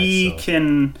hope my guy, he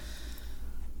can.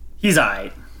 He's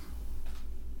alright.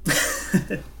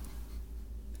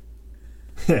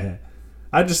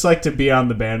 I'd just like to be on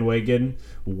the bandwagon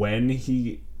when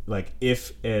he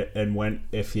if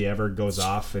he ever goes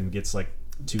off and gets like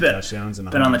 2 touchdowns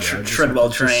and been on the Treadwell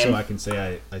train, train, so I can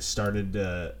say I started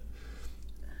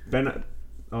been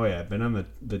on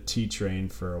the T train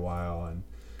for a while, and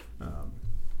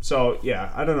so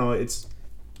yeah, I don't know.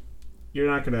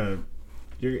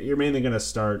 You're mainly gonna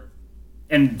start.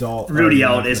 And Dalton, Rudy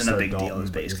out isn't a big Dalton, deal.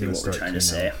 Is basically what we're trying to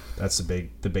Keno. say. That's the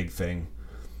big thing.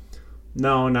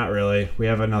 No, not really. We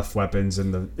have enough weapons,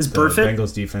 and the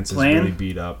Bengals defense is really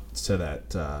beat up to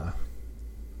that. I'm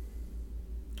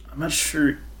not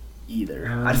sure either.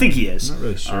 I think he is. I'm not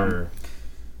really sure.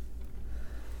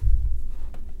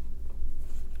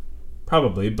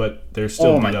 Probably, but they're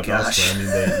still beat up elsewhere. I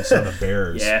mean, you saw the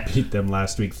Bears beat them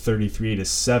last week,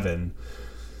 33-7.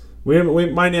 We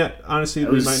might not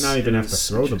even have to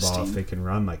throw the ball if they can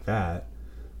run like that.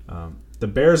 The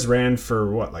Bears ran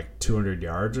for 200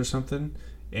 yards or something,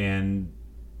 and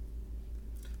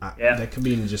that could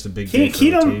be just a big day for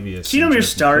Latavius. Keenum, you're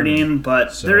starting,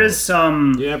 but there is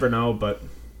some. You never know, but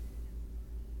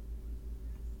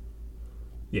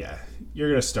yeah, you're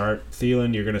gonna start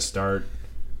Thielen. You're gonna start.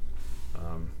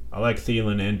 I like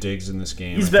Thielen and Diggs in this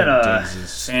game. He's been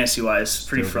fantasy-wise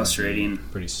pretty frustrating.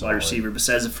 Pretty solid wide receiver.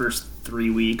 Besides the first 3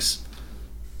 weeks.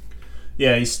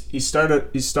 Yeah, he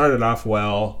started off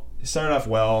well.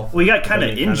 Well, he got kind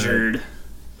of injured.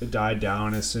 It died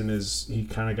down as soon as he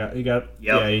kind of he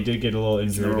did get a little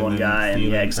injured. Number one guy,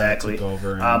 and exactly. Took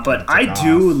over but I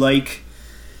do like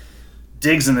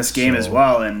Diggs in this game as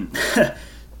well, and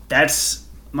that's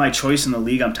my choice in the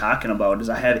league I'm talking about. Is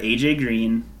I have AJ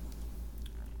Green,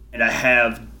 and I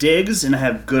have Diggs, and I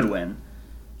have Goodwin.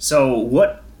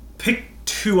 So pick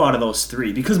 2 out of those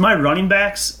 3, because my running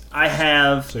backs I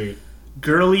have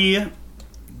Gurley.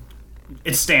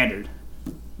 It's standard.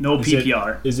 No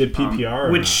PPR. Is it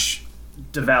PPR? Which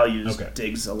devalues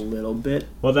Diggs a little bit.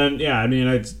 Well, then, yeah, I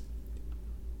mean,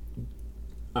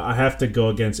 I have to go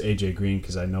against AJ Green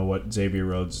because I know what Xavier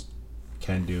Rhodes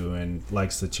can do and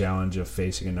likes the challenge of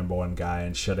facing a number 1 guy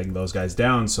and shutting those guys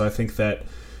down. So I think that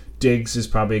Diggs is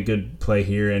probably a good play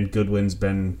here, and Goodwin's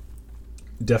been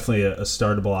definitely a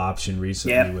startable option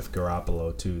recently with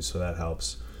Garoppolo too, so that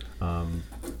helps.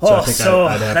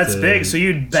 That's big. So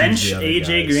you'd bench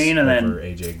AJ Green and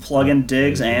then plug in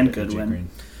Diggs and Goodwin.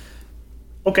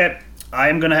 Okay,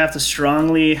 I'm gonna have to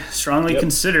strongly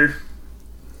consider,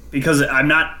 because I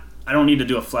don't need to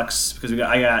do a flex because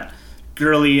I got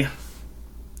Gurley,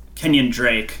 Kenyon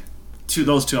Drake,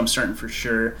 those two I'm starting for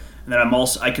sure, and then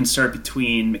I can start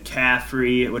between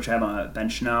McCaffrey, which I have on a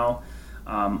bench now,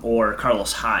 or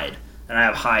Carlos Hyde, and I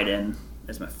have Hyde in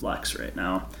as my flex right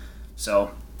now.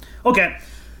 So. Okay,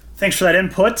 thanks for that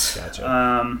input.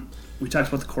 Gotcha. We talked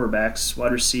about the quarterbacks,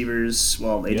 wide receivers.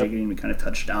 Well, AJ Green we kind of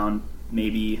touched down,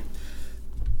 maybe.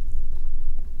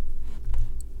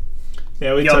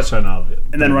 Yeah, we touched on all of it.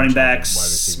 And then running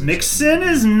backs. Mixon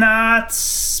is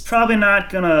probably not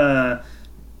gonna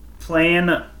play in,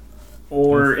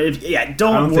 or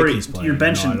don't worry. You're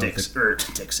benching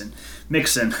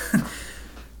Mixon.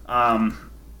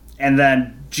 And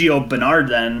then Gio Bernard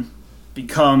then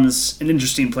becomes an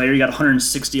interesting player. He got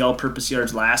 160 all-purpose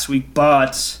yards last week,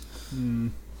 but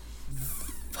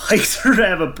Vikings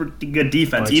have a pretty good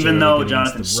defense, even though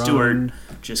Jonathan Stewart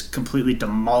just completely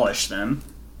demolished them.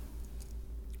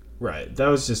 Right. It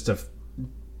was it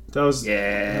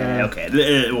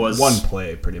was one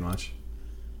play pretty much.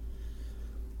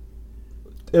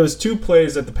 It was 2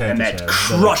 plays that the Panthers had. And that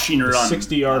crushing run.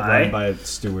 60-yard run by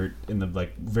Stewart in the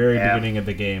very beginning of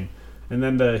the game. And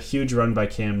then the huge run by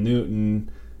Cam Newton.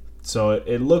 So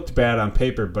it looked bad on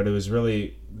paper, but it was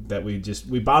really that we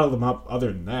bottled them up.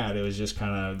 Other than that, it was just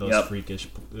kind of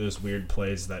those weird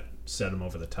plays that set them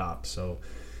over the top. So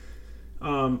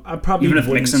I probably even if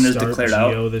wouldn't Mixon is start declared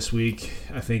Gio out this week.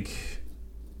 I think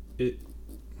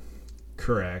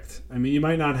correct. I mean, you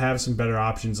might not have some better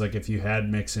options. Like if you had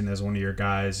Mixon as one of your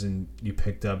guys and you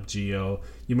picked up Gio,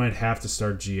 you might have to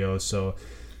start Gio. So.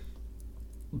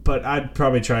 But I'd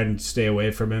probably try and stay away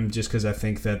from him just because I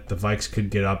think that the Vikes could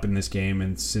get up in this game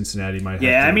and Cincinnati might have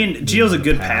to. I mean, Gio's a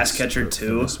good pass catcher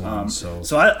too.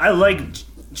 So I like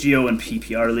Gio in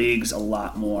PPR leagues a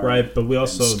lot more. Right, but we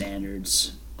also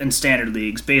standard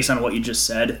leagues based on what you just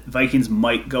said. Vikings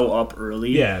might go up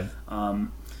early. Yeah.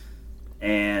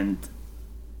 And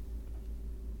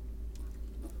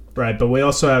right, but we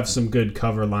also have some good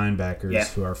cover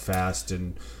linebackers who are fast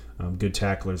and good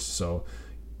tacklers. So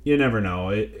you never know.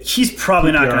 He's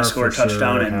probably not going to PPR sure for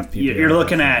touchdown, sure, and half PPR you're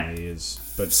looking at definitely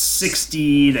is, but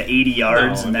 60 to 80 yards, No,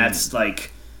 and I mean- that's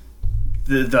like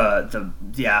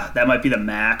that might be the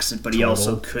max. But he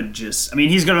also could just,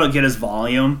 he's going to get his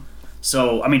volume.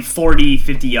 So 40,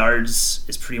 50 yards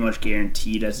is pretty much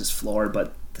guaranteed as his floor,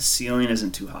 but the ceiling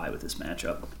isn't too high with this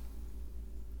matchup.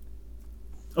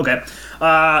 Okay,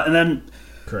 and then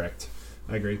correct.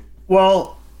 I agree.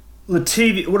 well,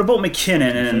 Latavius. What about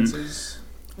McKinnon and Defenses?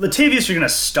 Latavius? You're going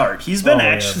to start. He's been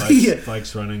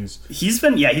Vikes runnings. He's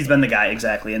been the guy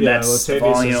exactly, and that's the Latavius has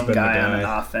volume been the guy on guy. an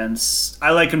offense.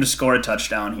 I like him to score a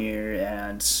touchdown here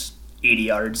and 80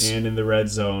 yards. And in the red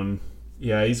zone,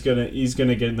 yeah, he's gonna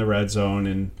get in the red zone,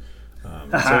 and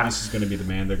Latavius is gonna be the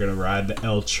man. They're gonna ride the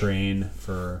L train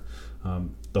for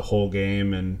the whole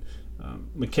game, and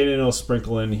McKinnon will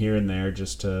sprinkle in here and there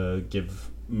just to give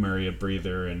Murray a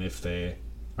breather, and if they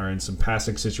are in some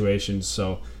passing situations.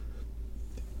 So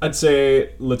I'd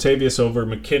say Latavius over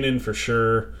McKinnon for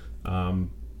sure,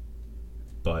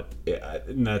 but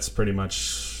and that's pretty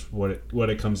much what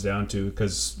it comes down to,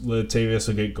 because Latavius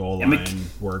will get goal line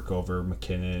work over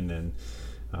McKinnon, and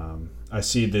I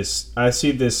see this as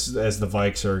the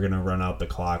Vikes are going to run out the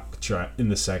clock in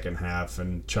the second half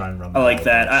and try and run the I like ball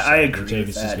that. much. I So agree Latavius with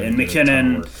is that. gonna And get a ton of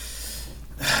McKinnon,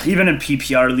 work. even in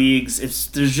PPR leagues,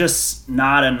 there's just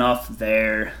not enough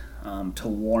there to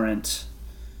warrant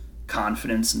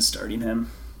confidence in starting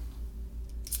him.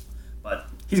 But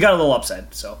he's got a little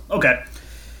upside, so okay.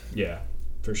 Yeah,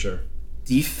 for sure.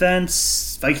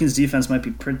 Defense, Vikings defense might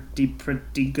be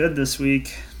pretty good this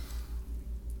week.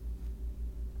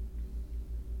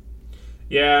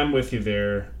 Yeah, I'm with you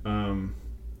there.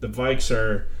 The Vikes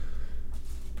are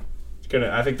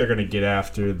I think they're gonna get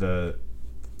after the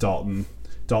Dalton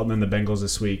and the Bengals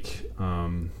this week.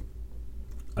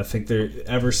 I think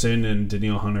Everson and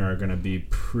Danielle Hunter are gonna be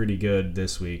pretty good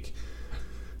this week.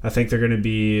 I think they're gonna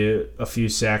be a few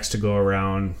sacks to go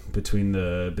around between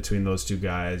those two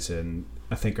guys, and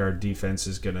I think our defense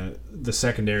the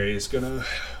secondary is gonna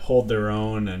hold their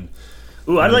own. And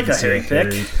I'd like a Harry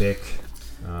pick.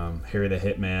 Harry the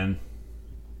Hitman.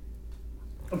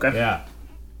 Okay. Yeah,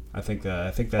 I think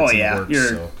that's in the works.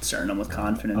 You're starting them with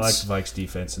confidence. I like the Vikes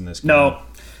defense in this game. No,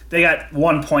 they got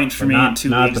 1 point for me in 2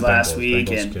 not leagues the last Bengals. week,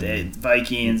 Bengals and the can-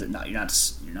 Vikings. No, you're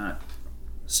not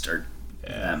start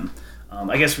them.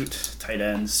 I guess with tight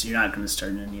ends, you're not going to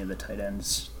start any of the tight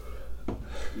ends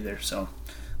either. So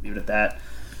leave it at that.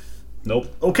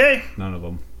 Nope. Okay. None of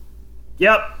them.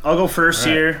 Yep, I'll go first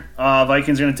All right. here.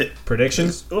 Vikings are going to take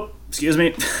Predictions? Oh, excuse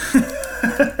me.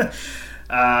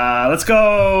 Let's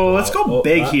go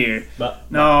big here.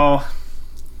 No,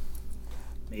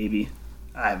 maybe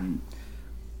I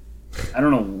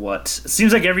don't know what. It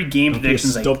seems like every game prediction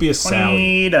is like don't be a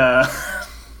 20 to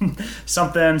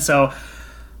something. So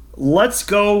let's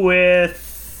go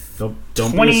with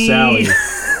Don't be a Sally.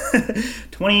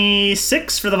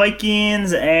 26 for the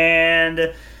Vikings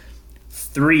and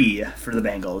 3 for the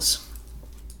Bengals.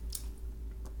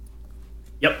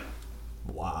 Yep.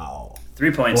 Wow.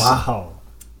 3 points. Wow.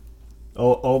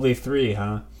 Only 3,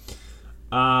 huh?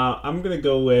 I'm going to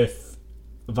go with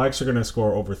the Vikes are going to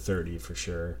score over 30 for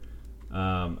sure.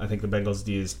 I think the Bengals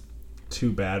D is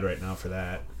too bad right now for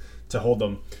that to hold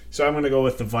them. So I'm going to go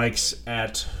with the Vikes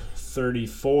at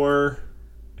 34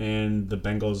 and the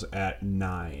Bengals at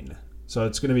 9. So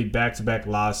it's going to be back-to-back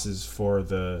losses for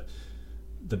the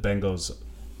Bengals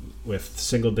with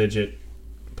single-digit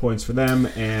points for them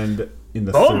and in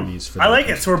the 30s for them. I like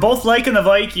it. So we're both liking the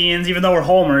Vikings, even though we're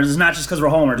homers. It's not just because we're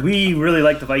homers. We really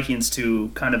like the Vikings to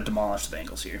kind of demolish the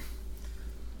Bengals here.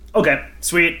 Okay,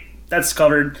 sweet. That's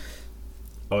covered.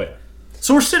 Oh, yeah.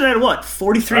 So we're sitting at what,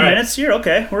 43 minutes here?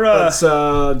 Okay, we're Let's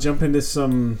jump into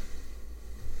some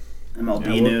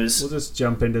MLB news. We'll just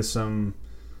jump into some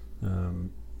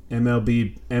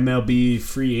MLB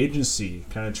Free Agency,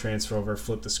 kind of transfer over,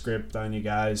 flip the script on you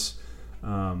guys.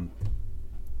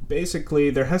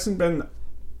 Basically, there hasn't been,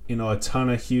 a ton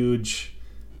of huge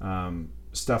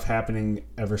stuff happening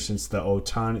ever since the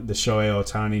Shohei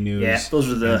Ohtani news. Yeah, those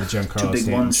are the Giancarlo two big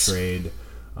Stanton ones. Trade.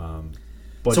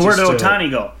 But So where did Ohtani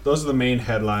go? Those are the main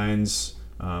headlines.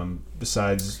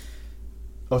 Besides,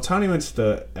 Ohtani went to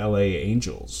the LA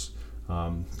Angels,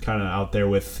 kind of out there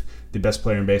with the best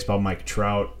player in baseball, Mike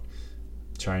Trout,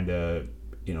 trying to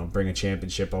bring a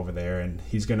championship over there, and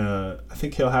I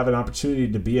think he'll have an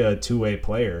opportunity to be a two-way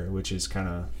player, which is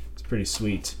it's pretty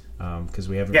sweet, because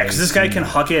we haven't. Yeah, because this guy can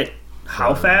huck it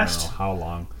how fast? I don't know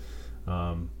how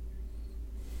long.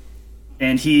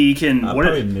 And he can.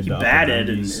 Probably mid he to upper batted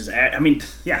and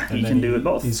 90s. he can do it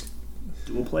both. He's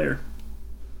Dual player.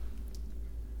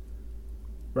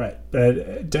 Right,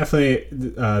 but definitely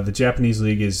the Japanese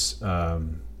league is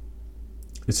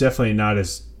it's definitely not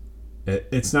as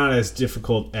it's not as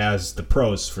difficult as the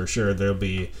pros for sure.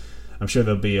 I'm sure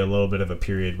there'll be a little bit of a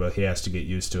period where he has to get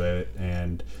used to it,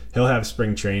 and he'll have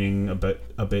spring training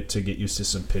a bit to get used to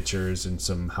some pitchers and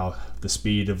some how the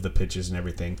speed of the pitches and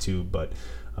everything too. But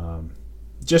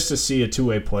just to see a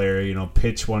two-way player,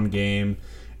 pitch one game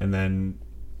and then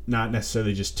not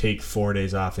necessarily just take 4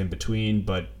 days off in between,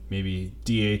 but maybe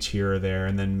DH here or there,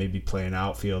 and then maybe play an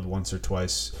outfield once or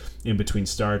twice in between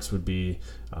starts would be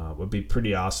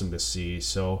pretty awesome to see.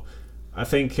 So I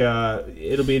think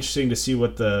it'll be interesting to see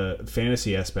what the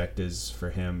fantasy aspect is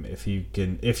for him. If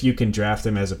you can draft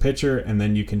him as a pitcher, and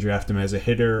then you can draft him as a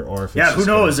hitter, or if it's who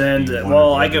knows? And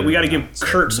we got to give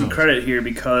Kurt some credit here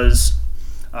because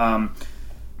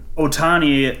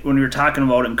Ohtani, when we were talking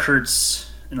about it, and Kurt's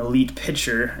an elite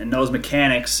pitcher and knows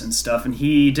mechanics and stuff, and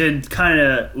he did kind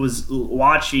of was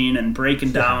watching and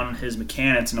breaking down his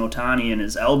mechanics and Ohtani and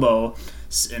his elbow,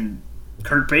 and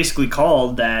Kurt basically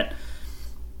called that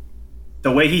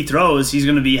the way he throws, he's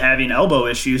going to be having elbow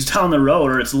issues down the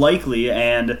road, or it's likely.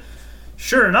 And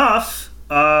sure enough,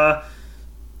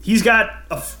 he's got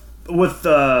with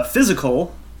the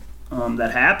physical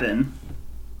that happened.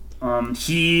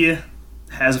 He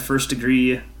has a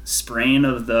first-degree sprain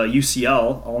of the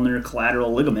UCL, ulnar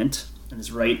collateral ligament, in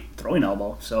his right throwing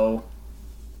elbow. So,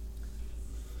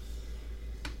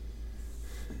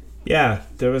 yeah,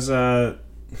 there was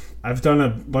I've done a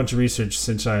bunch of research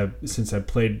since I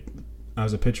played. I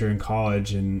was a pitcher in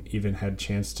college and even had a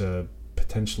chance to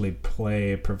potentially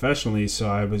play professionally. So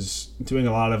I was doing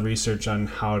a lot of research on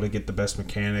how to get the best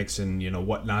mechanics and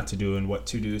what not to do and what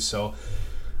to do. So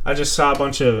I just saw a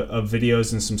bunch of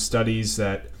videos and some studies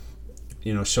that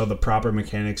show the proper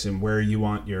mechanics and where you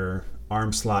want your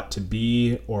arm slot to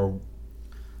be, or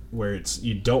where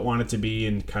you don't want it to be,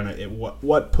 and kind of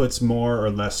what puts more or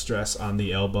less stress on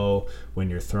the elbow when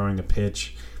you're throwing a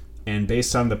pitch. And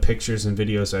based on the pictures and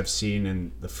videos I've seen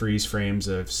and the freeze frames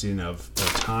that I've seen of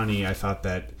Ohtani, I thought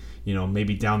that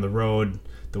maybe down the road,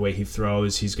 the way he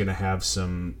throws, he's going to have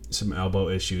some elbow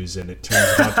issues, and it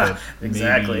turns out that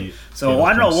exactly. Maybe so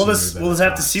I don't know. We'll just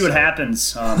have to see what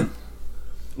happens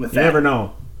with that. You never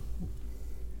know.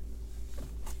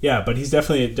 Yeah, but he's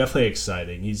definitely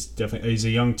exciting. He's a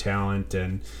young talent,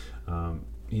 and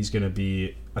he's going to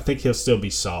be. I think he'll still be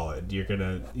solid.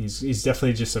 He's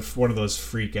definitely just one of those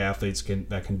freak athletes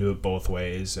that can do it both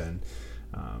ways, and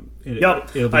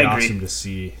it'll be awesome to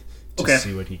see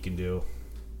what he can do.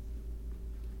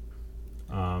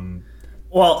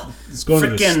 Well,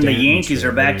 freaking the Yankees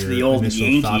are back to the old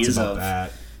Yankees of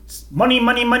that.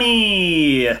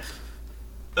 Money.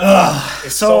 Ugh,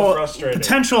 it's so frustrating.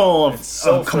 Potential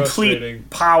of complete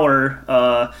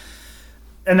power.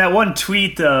 And that one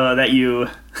tweet that you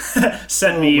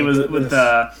sent me was with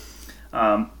the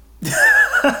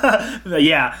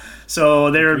yeah.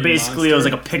 So they were basically Monster. It was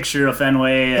like a picture of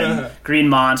Fenway and Green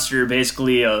Monster,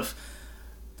 basically of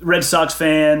Red Sox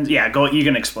fans. Yeah, go. You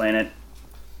can explain it.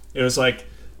 It was like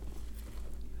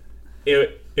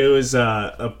it was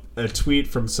a tweet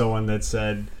from someone that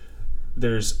said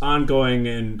there's ongoing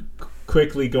and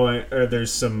quickly going, or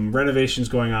there's some renovations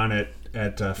going on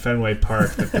at Fenway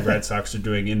Park that the Red Sox are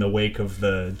doing in the wake of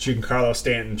the Giancarlo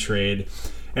Stanton trade,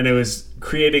 and it was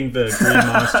creating the Green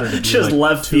Monster to be just like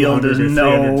left field. There's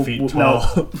 300 feet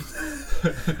tall.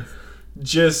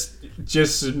 just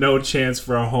no chance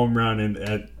for a home run in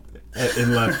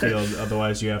left field.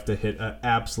 Otherwise, you have to hit an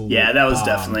absolute. Yeah, that was bomb.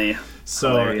 Definitely.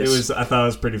 So hilarious. I thought it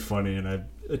was pretty funny, and I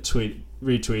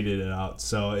retweeted it out.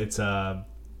 So it's I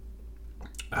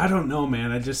don't know,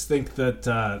 man. I just think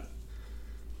that.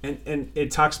 And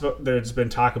it talks about, there's been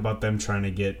talk about them trying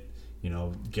to get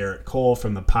Garrett Cole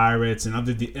from the Pirates and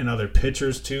other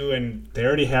pitchers too, and they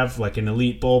already have like an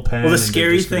elite bullpen. Well, the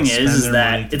scary thing is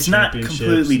that it's not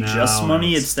completely just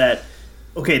money. It's that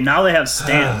now they have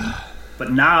Stanton,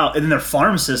 but now in their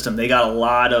farm system they got a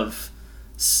lot of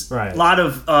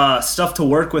stuff to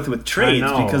work with trades,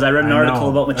 because I read an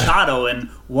article about Machado and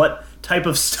what type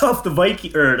of stuff the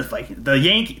Yankees.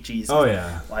 Jeez. Oh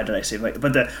yeah. Why did I say Viking?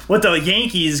 But what the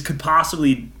Yankees could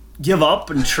possibly give up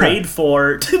and trade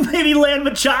for to maybe land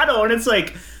Machado, and it's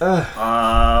like,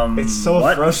 it's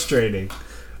so frustrating.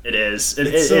 It is.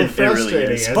 It's so frustrating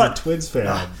really is. as a Twins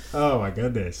fan. Oh my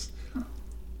goodness.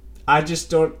 I just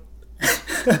don't.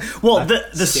 Well,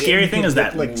 the scary thing is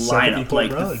that lineup.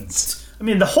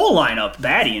 The whole lineup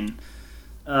batting.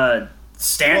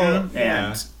 Stanton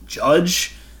and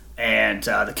Judge. And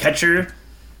the catcher,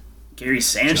 Gary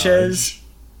Sanchez.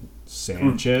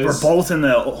 We're both in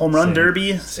the home run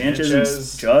derby. Sanchez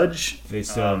and Judge. They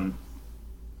still.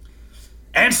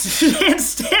 And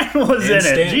Stanton was in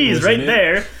it. Jeez, right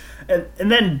there.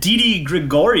 And then Didi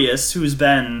Gregorius, who's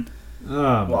been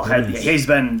he's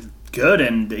been good,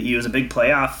 and he was a big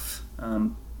playoff.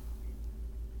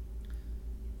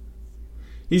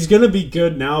 He's gonna be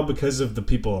good now because of the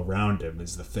people around him.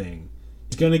 Is the thing.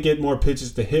 He's gonna get more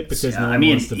pitches to hit because no one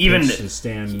wants to pitch to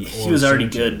Stanton. He was already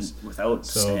good without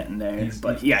Stanton there,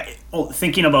 but yeah.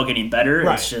 Thinking about getting better,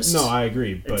 right. It's just I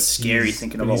agree. But it's scary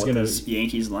thinking about what this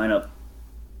Yankees lineup.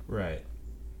 Right.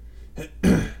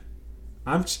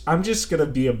 I'm just gonna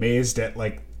be amazed at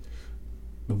like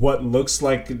what looks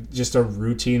like just a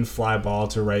routine fly ball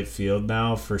to right field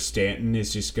now for Stanton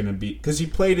is just gonna be because he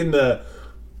played in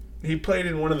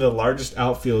one of the largest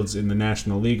outfields in the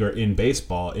National League or in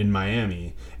baseball in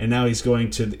Miami, and now he's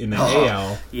going in the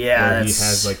AL where he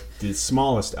has like the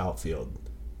smallest outfield,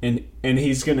 and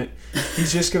he's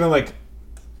just gonna like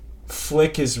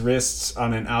flick his wrists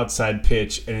on an outside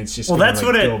pitch, and it's just that's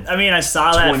what it. I mean, I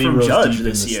saw that from Judge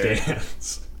this year.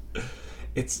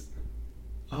 It's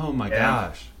oh my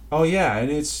gosh, oh yeah,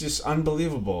 and it's just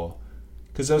unbelievable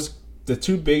because the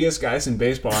two biggest guys in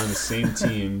baseball are on the same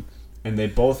team, and they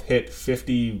both hit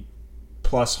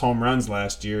 50-plus home runs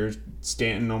last year.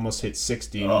 Stanton almost hit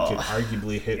 60, and he could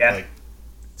arguably hit like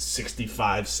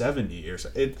 65, 70 or so.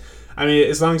 I mean,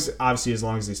 as long as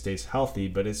he stays healthy,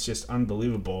 but it's just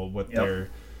unbelievable what they're.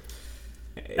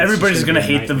 Everybody's going to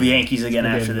hate the Yankees again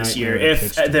after this year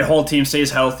if their whole team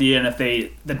stays healthy and if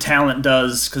the talent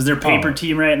does, because their paper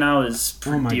team right now is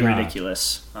pretty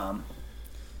ridiculous.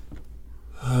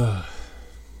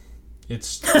 It's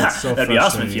so that'd be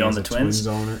awesome if you own the Twins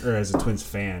owner or as a Twins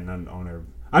fan, not an owner.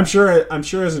 I'm sure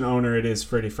as an owner it is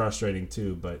pretty frustrating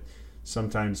too, but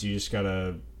sometimes you just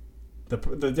gotta.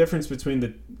 The difference between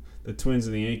the Twins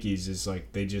and the Yankees is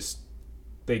like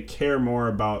they care more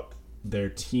about their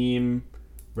team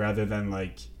rather than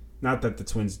like, not that the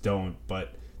Twins don't,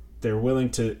 but they're willing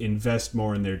to invest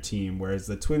more in their team, whereas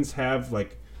the Twins have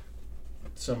like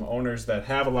some owners that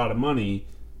have a lot of money,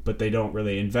 but they don't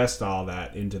really invest all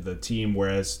that into the team,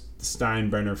 whereas the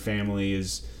Steinbrenner family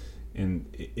is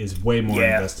way more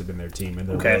invested in their team, and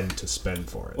they're willing to spend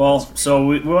for it. Well, so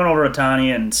we went over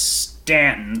Ohtani and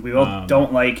Stanton. We both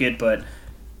don't like it, but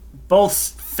both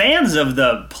fans of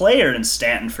the player and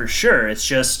Stanton for sure. It's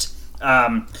just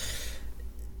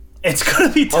it's going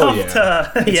to be tough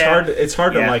to. It's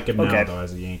hard to like him now though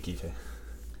as a Yankee fan.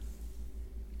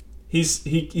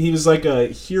 He was like a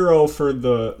hero for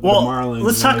the Marlins.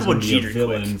 Let's talk about Jeter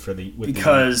quick,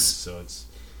 because so it's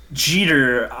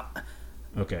Jeter.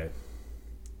 Okay.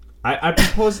 I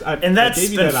proposed, and that's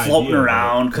been floating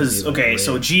around because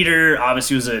so Jeter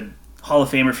obviously was a Hall of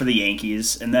Famer for the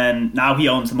Yankees, and then now he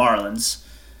owns the Marlins.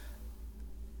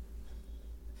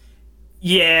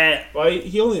 Yeah. Well,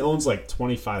 he only owns like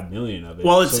 $25 million of it.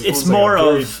 Well, it's more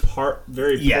like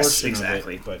very yes,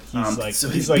 exactly. Of it, but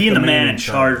he's like being the man in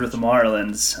charge with the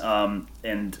Marlins,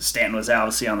 and Stanton was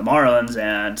obviously on the Marlins,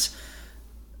 and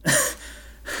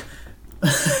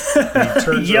he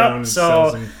turns around and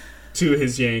sells him to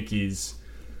his Yankees.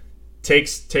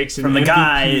 Takes him from the MVP,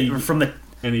 guy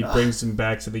and he brings him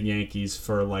back to the Yankees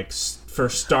for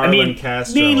Starlin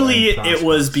Castro. Mainly it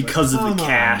was because of the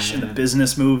cash and the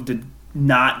business move to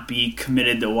not be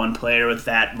committed to one player with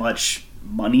that much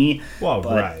money. Well,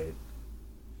 right.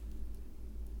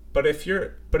 But if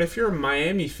you're a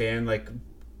Miami fan, like,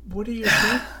 what do you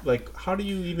think? Like, how do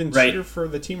you even cheer for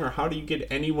the team, or how do you get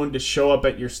anyone to show up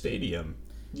at your stadium?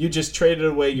 You just traded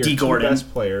away your two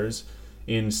best players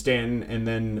in Stanton and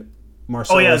then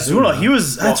Marcell. Oh yeah, Zuna. He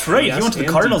was. That's right. He went to the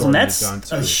Cardinals, and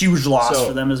that's a huge loss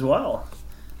for them as well.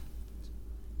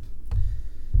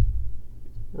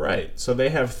 Right. So they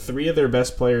have three of their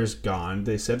best players gone.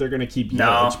 They said they're going to keep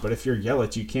Yelich, but if you're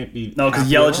Yelich, you can't be. No, because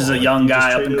Yelich is a young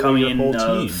guy up and coming.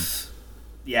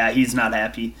 Yeah, he's not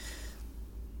happy.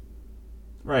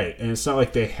 Right, and it's not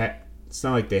like they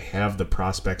have the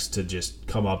prospects to just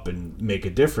come up and make a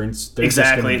difference.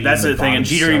 Exactly, that's the thing. And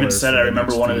Jeter even said, I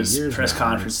remember one of his press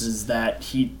conferences, that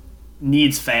he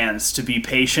needs fans to be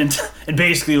patient and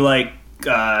basically like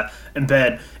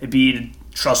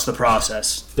trust the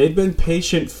process. They've been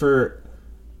patient for.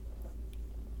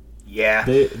 Yeah,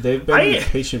 they've been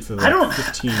patient for like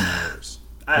 15 years.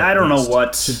 I don't know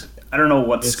what's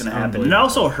going to happen. And I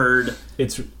also heard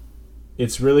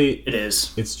it's really it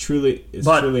is. It's truly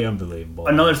unbelievable.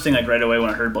 Another thing, like right away when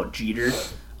I heard about Jeter,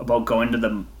 about going to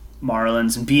the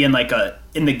Marlins and being like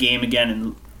in the game again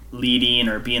and leading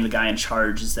or being the guy in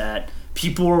charge, is that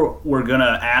people were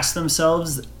gonna ask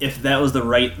themselves if that was the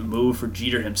right move for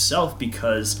Jeter himself,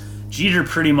 because Jeter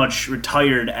pretty much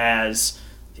retired as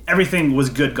everything was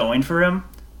good going for him,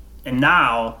 and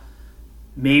now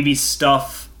maybe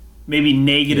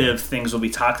negative things will be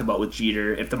talked about with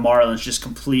Jeter if the Marlins just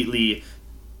completely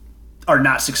are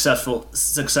not successful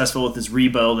with his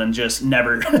rebuild and just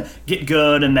never get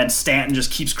good, and then Stanton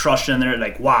just keeps crushing. And they're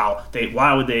like, wow,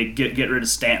 why would they get rid of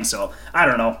Stanton? So I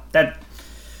don't know that.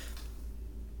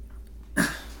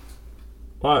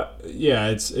 Well, yeah,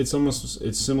 it's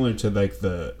similar to like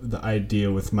the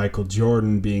idea with Michael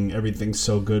Jordan being everything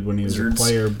so good when he was a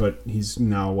player, but he's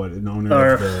now an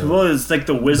owner of the. Well, it's like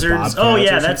the Wizards. The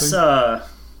Bobcats that's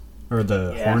or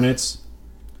the Hornets.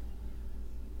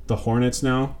 The Hornets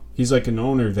now. He's like an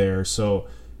owner there, so,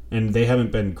 and they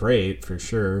haven't been great for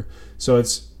sure. So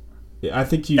I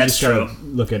think you just gotta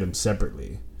look at them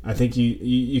separately. I think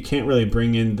you can't really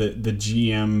bring in the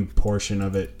GM portion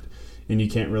of it. And you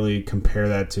can't really compare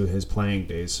that to his playing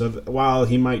days. So while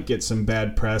he might get some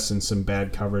bad press and some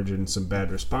bad coverage and some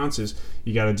bad responses,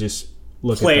 you got to just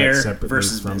look at that separately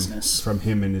versus business from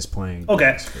him and his playing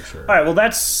days, for sure. All right, well,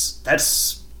 that's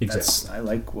exactly. I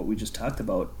like what we just talked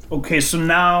about. Okay, so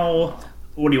now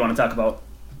what do you want to talk about?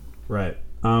 Right.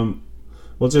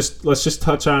 Let's just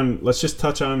touch on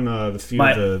the few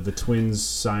of the Twins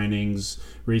signings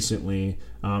recently,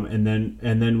 and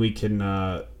then we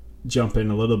can. Jump in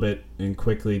a little bit and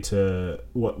quickly to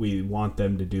what we want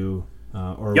them to do,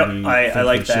 I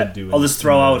like that. I'll just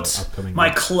throw out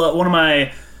one of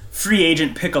my free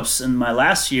agent pickups in my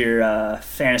last year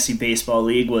fantasy baseball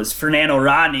league was Fernando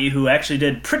Rodney, who actually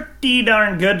did pretty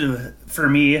darn good for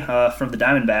me from the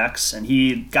Diamondbacks, and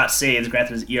he got saves.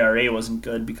 Granted, his ERA wasn't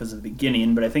good because of the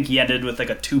beginning, but I think he ended with like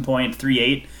a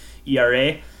 2.38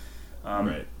 ERA.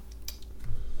 Right.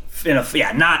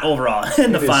 Not overall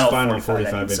in the final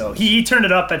 45 innings. So he turned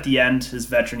it up at the end. His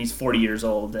veteran, he's 40 years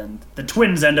old, and the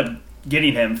Twins end up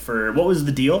getting him for, what was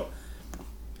the deal?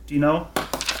 Do you know?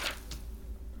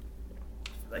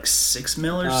 Like $6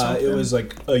 million or something. It was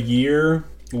like a year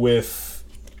with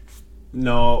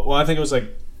I think it was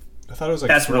like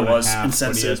that's what it was.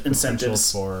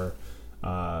 Incentives for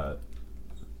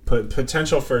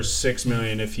potential for $6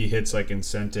 million if he hits like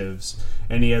incentives,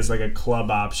 and he has like a club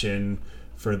option.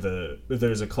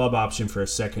 There's a club option for a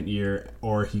second year,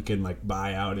 or he can like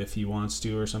buy out if he wants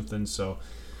to or something. So,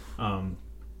 I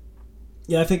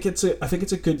think it's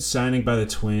a good signing by the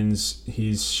Twins.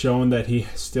 He's shown that he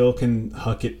still can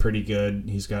huck it pretty good.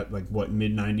 He's got like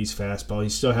mid-90s fastball. He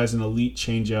still has an elite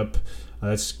changeup.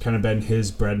 That's kind of been his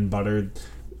bread and butter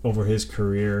over his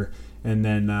career. And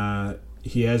then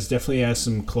he definitely has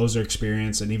some closer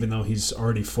experience. And even though he's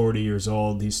already 40 years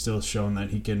old, he's still shown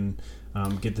that he can.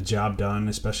 Get the job done,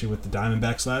 especially with the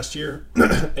Diamondbacks last year.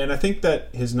 And I think that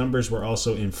his numbers were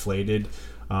also inflated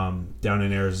down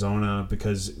in Arizona,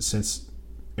 because since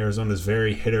Arizona is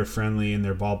very hitter friendly in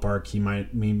their ballpark, he might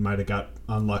have got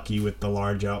unlucky with the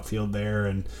large outfield there.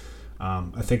 And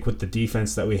I think with the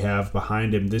defense that we have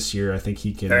behind him this year, I think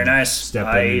he can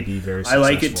step in and be very successful. I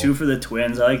like it too for the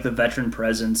Twins. I like the veteran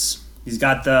presence. He's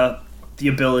got the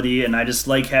ability, and I just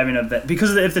like having a vet,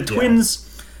 because if the Twins.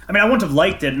 I mean, I wouldn't have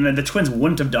liked it, and the Twins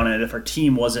wouldn't have done it if our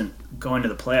team wasn't going to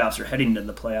the playoffs or heading to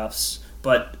the playoffs.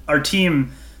 But our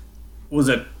team was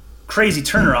a crazy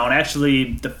turnaround.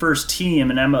 Actually, the first team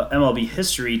in MLB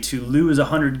history to lose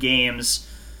 100 games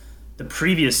the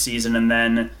previous season and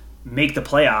then make the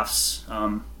playoffs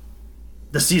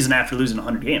the season after losing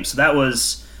 100 games. So that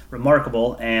was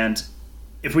remarkable. And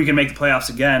if we can make the playoffs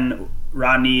again,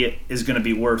 Rodney is going to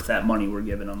be worth that money we're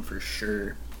giving him for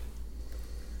sure.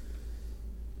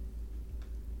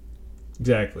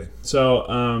 Exactly. So,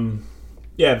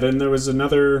 then there was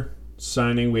another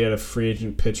signing. We had a free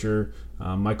agent pitcher,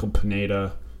 Michael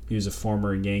Pineda. He was a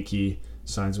former Yankee,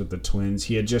 signs with the Twins.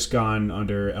 He had just gone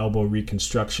under elbow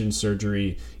reconstruction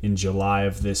surgery in July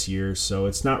of this year, so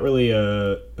it's not really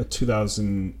a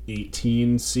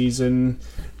 2018 season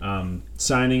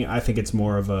signing. I think it's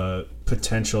more of a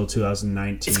potential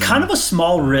 2019. It's kind of a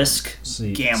small risk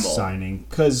gamble signing,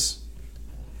 because...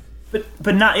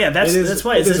 But not that's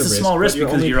why it's a small risk,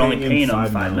 because you're only paying him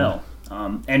 $5 million,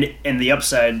 and the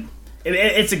upside,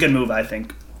 it's a good move, I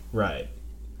think. Right,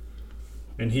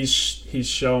 and he's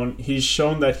shown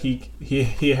that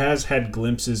he has had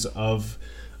glimpses of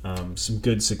some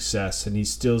good success, and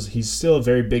he's still a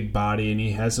very big body, and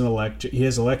he has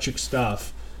electric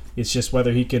stuff. It's just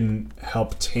whether he can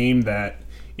help tame that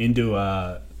into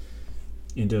a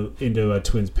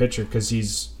Twins pitcher,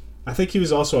 because I think he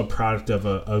was also a product of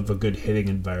a good hitting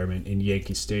environment in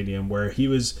Yankee Stadium, where he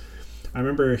was. I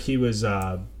remember he has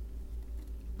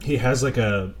like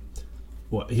a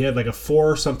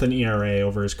 4-something ERA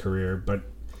over his career, but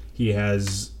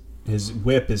his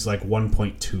WHIP is like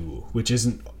 1.2, which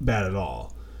isn't bad at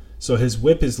all. So his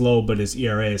WHIP is low, but his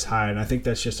ERA is high, and I think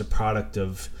that's just a product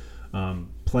of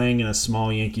playing in a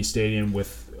small Yankee stadium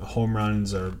with home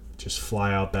runs or just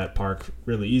fly out that park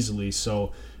really easily.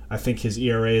 So I think his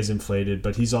ERA is inflated,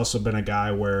 but he's also been a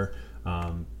guy where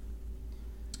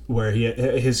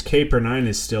his K per 9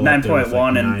 is still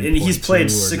 9.1, and he's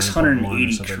played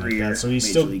 680 career like so he's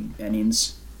Major still League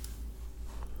innings.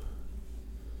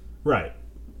 Right.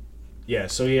 Yeah,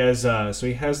 so he has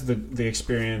the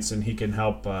experience, and he can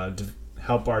help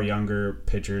our younger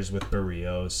pitchers with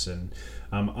Barrios and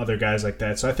other guys like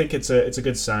that. So I think it's a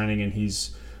good signing, and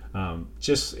he's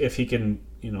just if he can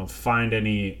find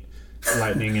any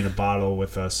lightning in a bottle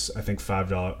with us, I think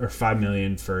 $5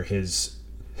 million for his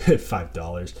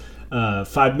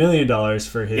 $5 million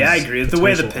for his. Yeah, I agree. The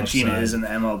way the pitching upside, is in the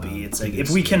MLB, it's like if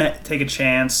we can take a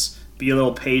chance, be a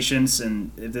little patient,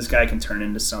 and if this guy can turn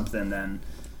into something, then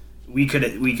he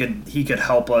could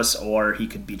help us, or he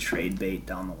could be trade bait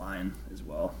down the line as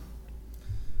well.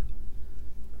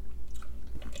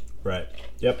 Right.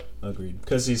 Yep. Agreed.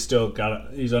 Because he's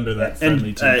under that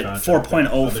friendly team contract.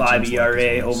 4.05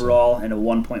 ERA overall and a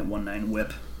 1.19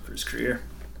 WHIP for his career.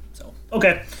 So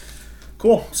okay,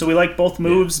 cool. So we like both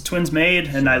moves the Twins made,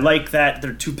 and I like that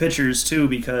they're two pitchers too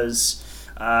because,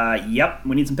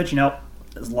 we need some pitching help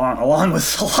along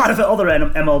with a lot of other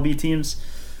MLB teams.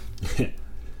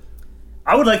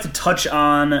 I would like to touch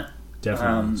on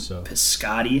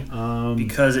Piscotty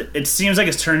because it seems like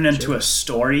it's turned into a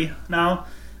story now.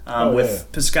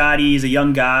 Piscotty, he's a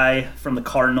young guy from the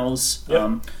Cardinals.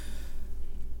 Yep.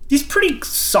 He's pretty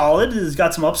solid. He's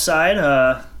got some upside.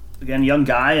 Again, young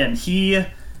guy, and he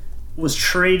was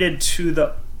traded to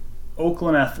the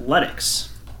Oakland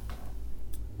Athletics.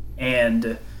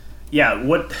 And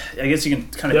I guess you can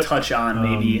kind of touch on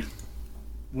maybe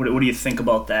what do you think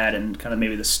about that, and kind of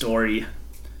maybe the story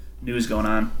news going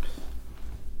on.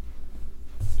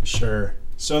 Sure.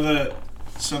 So the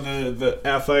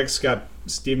Athletics got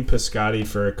Stephen Piscotty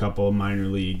for a couple of minor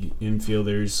league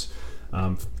infielders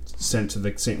sent to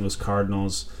the St. Louis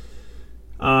Cardinals.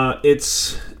 I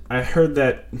heard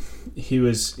that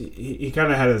he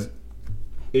kind of had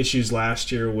issues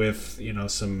last year with he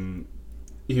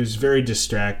was very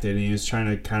distracted. He was trying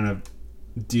to kind of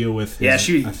deal with his,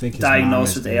 she I think his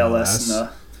diagnosed with ALS in the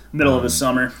middle of the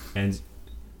summer. And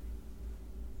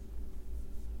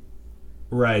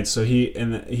right, so he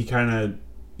kind of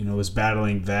was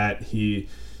battling that. He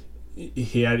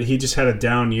just had a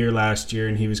down year last year,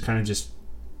 and he was kind of just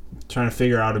trying to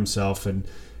figure out himself. And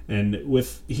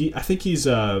I think he's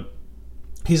a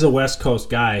West Coast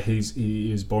guy. He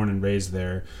was born and raised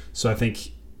there, so I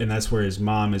think, and that's where his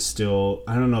mom is still.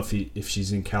 I don't know if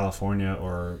she's in California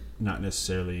or not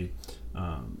necessarily.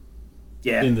 In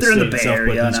the state itself,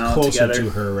 but he's closer together to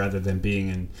her rather than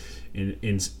being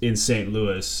in St.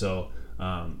 Louis. So.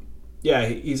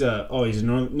 He's a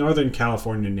Northern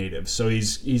California native, so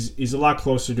he's a lot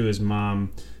closer to his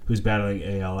mom, who's battling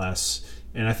ALS.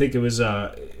 And I think it was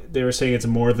they were saying it's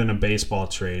more than a baseball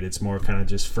trade. It's more kind of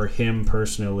just for him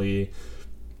personally,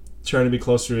 trying to be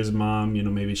closer to his mom.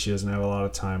 Maybe she doesn't have a lot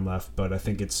of time left, but I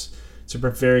think it's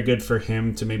very good for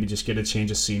him to maybe just get a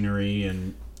change of scenery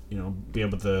and be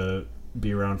able to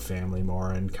be around family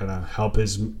more and kind of help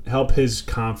his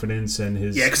confidence and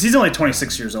his because he's only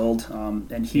 26 years old,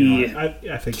 and he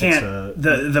I think can't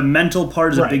the mental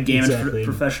part is a big game in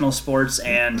professional sports,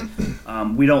 and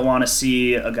we don't want to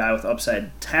see a guy with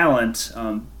upside talent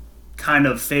kind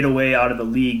of fade away out of the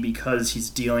league because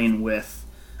he's dealing with,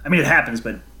 I mean it happens,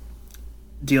 but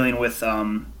dealing with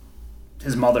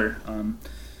his mother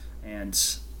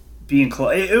and being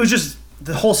close. It was just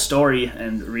the whole story,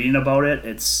 and reading about it,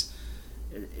 it's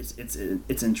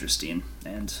interesting,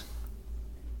 and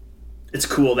it's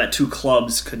cool that two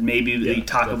clubs could maybe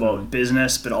talk about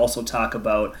business, but also talk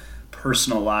about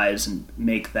personal lives and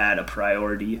make that a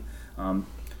priority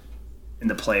in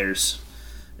the players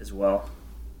as well.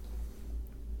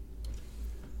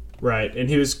 Right, and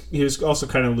he was also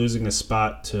kind of losing a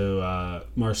spot to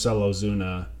Marcell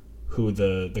Ozuna, who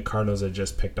the Cardinals had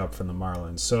just picked up from the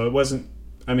Marlins. So it wasn't.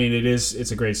 I mean,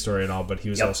 it's a great story and all, but he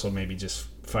was also maybe just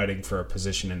fighting for a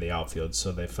position in the outfield.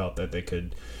 So they felt that they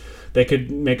could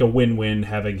make a win-win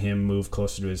having him move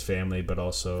closer to his family, but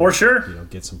also for sure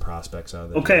get some prospects out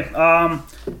of it. Okay,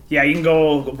 you can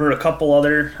go over a couple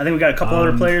other. I think we got a couple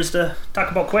other players to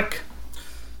talk about quick.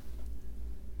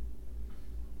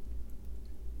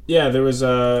 Yeah, there was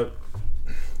the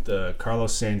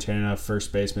Carlos Santana,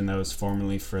 first baseman that was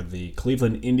formerly for the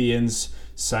Cleveland Indians,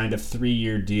 signed a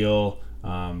 3-year deal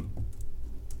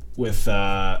with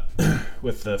the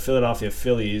Philadelphia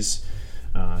Phillies.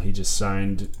 He just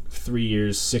signed 3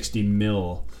 years, $60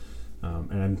 million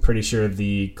And I'm pretty sure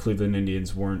the Cleveland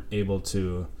Indians weren't able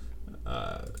to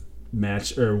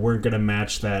match or weren't going to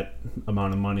match that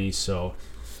amount of money. So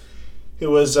it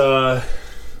was a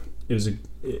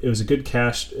good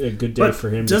day for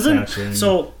him to cash in.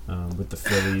 So with the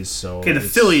Phillies. So okay, the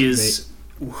Phillies.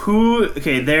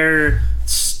 They're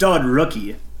stud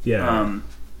rookie. Yeah.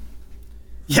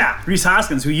 Rhys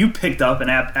Hoskins, who you picked up, and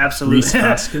absolutely. Rhys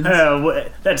Hoskins?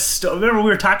 Remember we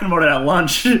were talking about it at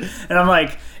lunch, and I'm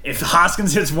like, if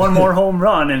Hoskins hits one more home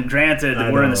run, and granted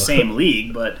we're in the same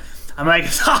league, but I'm like,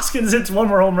 if Hoskins hits one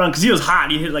more home run, because he was hot,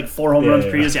 he hit like 4 home runs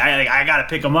previously, I got to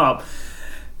pick him up.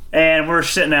 And we're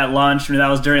sitting at lunch, that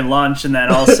was during lunch, and then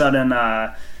all of a sudden,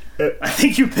 I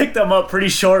think you picked him up pretty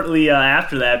shortly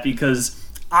after that, because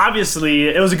obviously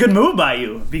it was a good move by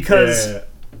you, because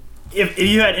if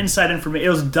you had inside information, it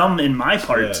was dumb in my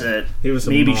part to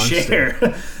maybe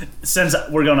share, since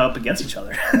we're going up against each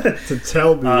other. To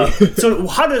tell me. So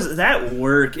how does that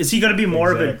work? Is he going to be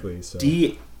more of a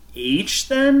DH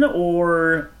then,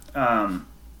 or...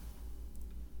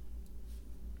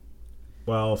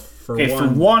 Well, for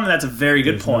one, that's a very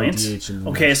good point.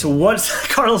 Okay, so what's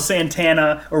Carlos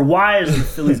Santana, or why is the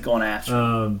Phillies going after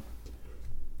him?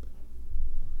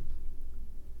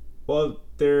 Well,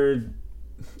 they're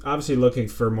obviously looking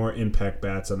for more impact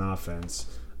bats on offense,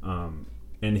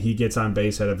 and he gets on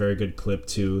base at a very good clip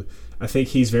too. I think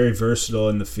he's very versatile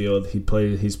in the field.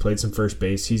 He's played some first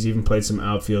base. He's even played some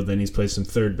outfield. Then he's played some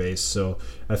third base. So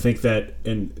I think that,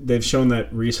 and they've shown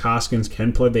that Rhys Hoskins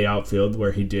can play the outfield,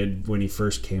 where he did when he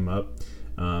first came up.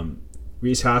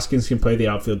 Rhys Hoskins can play the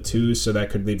outfield too, so that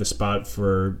could leave a spot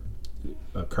for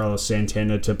Carlos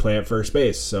Santana to play at first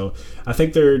base. So I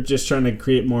think they're just trying to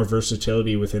create more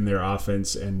versatility within their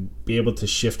offense and be able to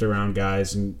shift around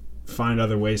guys and find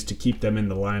other ways to keep them in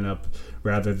the lineup,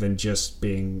 rather than just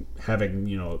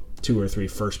having 2 or 3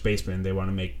 first basemen. They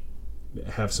want to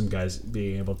have some guys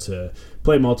being able to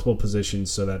play multiple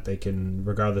positions, so that they can,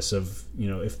 regardless of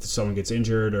if someone gets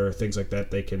injured or things like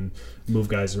that, they can move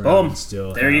guys around. And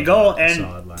still there you go.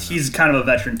 And he's kind of a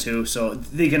veteran too, so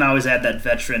they can always add that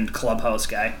veteran clubhouse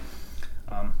guy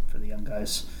for the young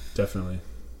guys. Definitely.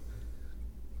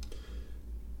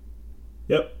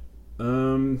 Yep.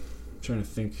 Trying to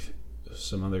think of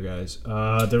some other guys.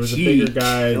 There was a bigger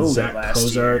guy, Zach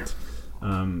Cozart,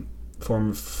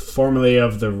 formerly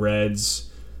of the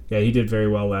Reds. Yeah, he did very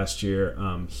well last year.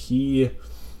 He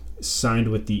signed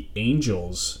with the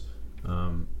Angels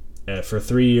for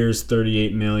 3 years,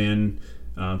 $38 million,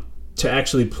 to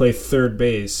actually play third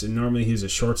base. And normally he's a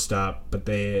shortstop, but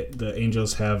the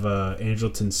Angels have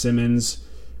Andrelton Simmons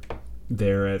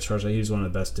there at shortstop. He's one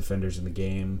of the best defenders in the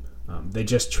game. They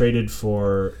just traded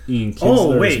for Ian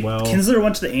Kinsler as well. Kinsler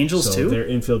went to the Angels too? So their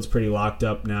infield's pretty locked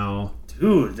up now.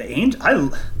 Dude, the Angels,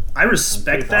 I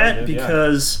respect that,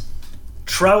 because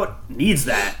Trout needs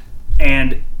that,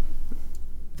 and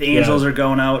the Angels are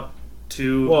going out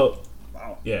to.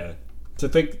 Wow. Yeah. To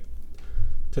think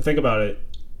about it.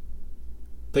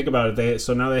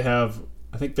 So now they have.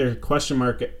 I think their question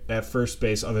mark at first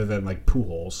base, other than like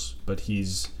Pujols, but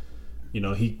he's.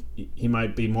 He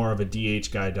might be more of a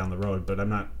DH guy down the road, but I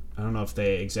don't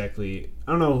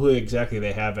know who exactly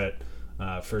they have at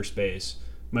first base.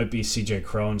 Might be CJ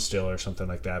Cron still or something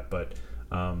like that, but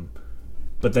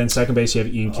then second base you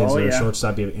have Ian Kinsler,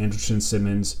 shortstop you have Andrelton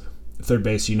Simmons, third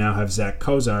base you now have Zach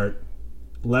Cozart.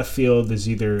 Left field is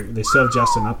they still have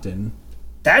Justin Upton.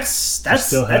 That's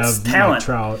talent. Mike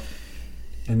Trout,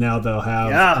 and now they'll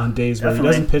have on days where he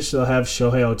doesn't pitch, they'll have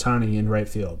Shohei Ohtani in right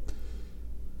field.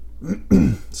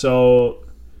 So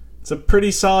it's a pretty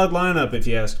solid lineup, if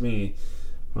you ask me.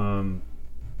 I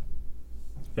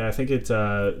think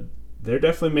they're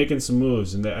definitely making some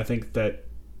moves, and I think that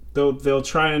they'll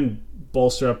try and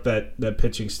bolster up that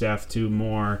pitching staff too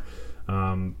more.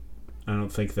 I don't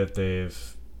think that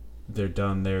they're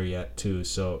done there yet too.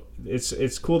 So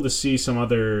it's cool to see some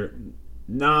other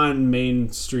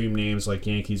non-mainstream names like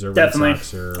Yankees or Red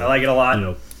Sox, or I like it a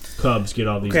lot. Cubs get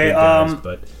all these good guys,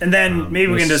 but and then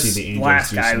maybe we can just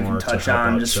last guy we can touch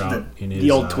on, just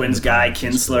the old Twins guy,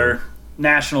 Kinsler.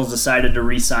 Nationals decided to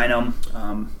re-sign him,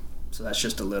 so that's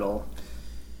just a little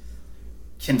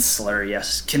Kinsler,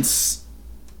 yes.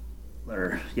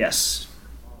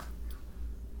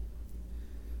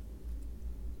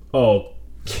 Oh,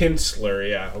 Kinsler,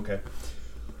 yeah, okay.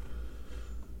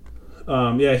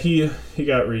 He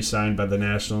got re-signed by the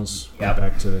Nationals. Yep.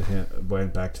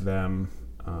 Went back to them.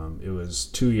 It was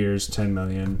 2 years, $10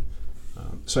 million.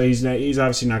 So he's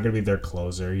obviously not going to be their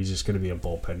closer. He's just going to be a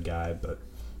bullpen guy. But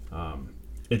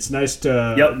it's nice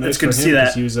to it's good to see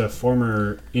that. He was a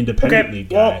former independent league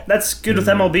guy. Well, that's good with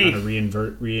MLB. Kind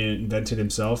of reinvented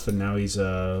himself, and now he's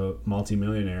a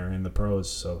multimillionaire in the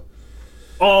pros. So,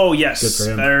 yes, good for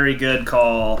him. Very good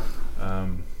call. I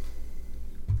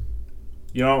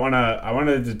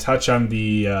wanted to touch on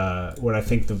the what I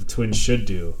think the Twins should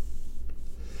do.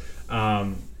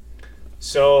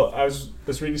 So I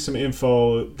was reading some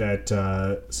info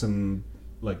that some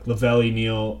like Lavelli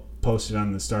Neal posted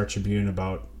on the Star Tribune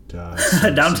about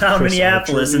downtown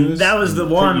Minneapolis, and that was the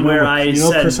one where I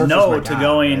said no to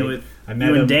going with I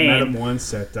met him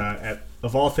once at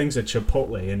of all things at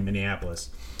Chipotle in Minneapolis.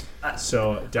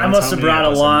 So I must have brought a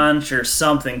lunch or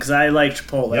something because I like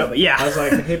Chipotle. Yep. But yeah, I was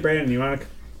like, "Hey, Brandon, you want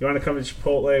to come to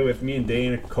Chipotle with me and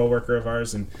Dane, a coworker of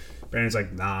ours?" And Brandon's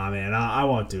like, "Nah, man, I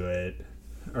won't do it,"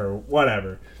 or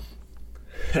whatever.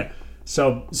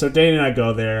 So Dane and I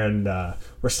go there, and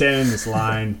we're standing in this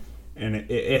line, and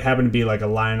it happened to be like a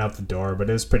line out the door, but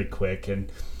it was pretty quick.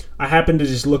 And I happened to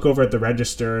just look over at the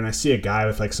register, and I see a guy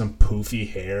with like some poofy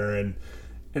hair, and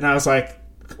I was like.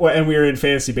 Well, and we were in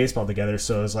fantasy baseball together,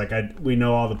 so it was like we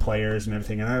know all the players and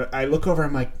everything. And I look over,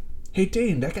 I'm like, "Hey,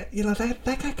 Dane, that guy,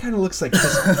 that guy kind of looks like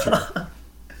Chris Archer."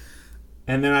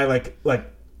 And then I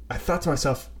I thought to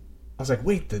myself, I was like,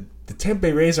 "Wait, the Tampa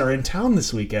Bay Rays are in town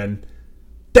this weekend.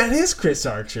 That is Chris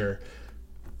Archer."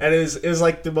 And it was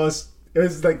like the most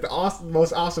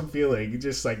awesome feeling.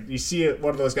 Just like you see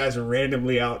one of those guys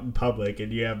randomly out in public,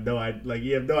 and you have no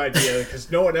idea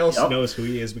because no one else knows who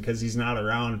he is because he's not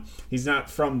around. He's not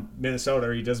from Minnesota,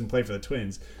 or he doesn't play for the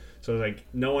Twins. So like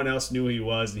no one else knew who he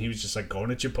was, and he was just like going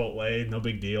to Chipotle, no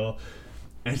big deal.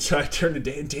 And so I turned to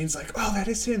Dane, and Dane's like, "Oh, that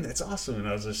is him. That's awesome." And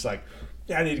I was just like,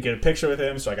 "Yeah, I need to get a picture with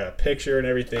him." So I got a picture and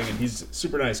everything, and he's a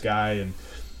super nice guy,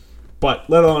 but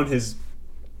let alone his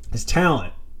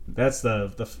talent. That's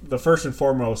the first and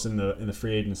foremost in the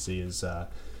free agency is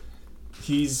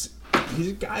he's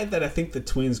a guy that I think the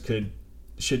Twins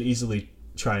should easily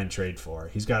try and trade for.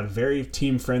 He's got a very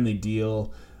team friendly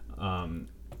deal.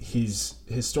 He's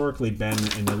historically been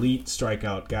an elite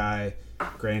strikeout guy.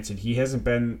 Granted, he hasn't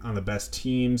been on the best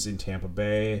teams in Tampa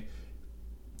Bay.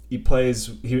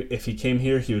 If he came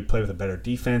here, he would play with a better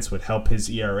defense, would help his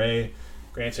ERA.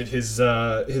 Granted, his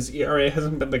ERA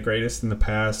hasn't been the greatest in the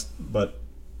past, but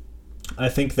I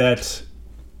think that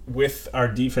with our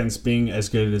defense being as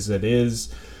good as it is,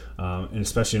 and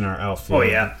especially in our outfield,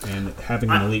 and having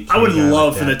an elite, I would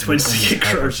love for the Twins to get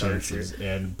Chris Archer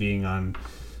and being on.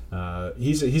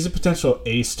 He's a potential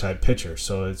ace type pitcher,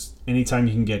 so it's anytime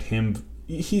you can get him.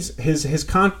 His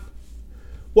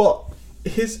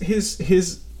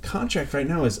contract right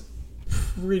now is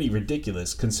pretty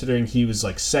ridiculous considering he was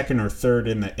like second or third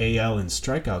in the AL in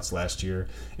strikeouts last year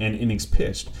and innings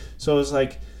pitched. So it's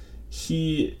like.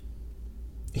 He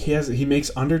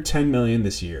makes under $10 million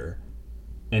this year,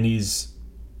 and I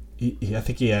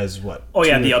think he has what? Oh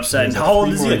yeah, the upside. How old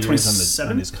is he? Like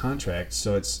 27 on his contract.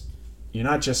 So you're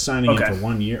not just signing him for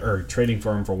 1 year or trading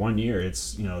for him for 1 year.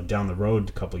 It's down the road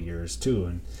a couple years too,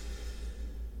 and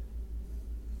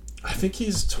I think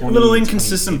he's 20, a little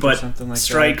inconsistent, but like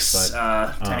strikes,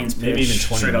 innings pitch, maybe even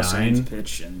 29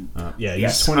 pitch, and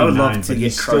he's 29. I would love to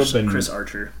get still Chris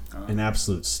Archer, an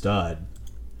absolute stud.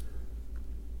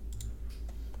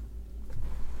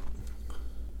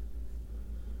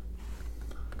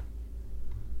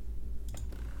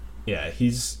 Yeah,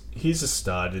 he's a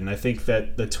stud, and I think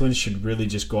that the Twins should really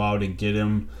just go out and get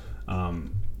him.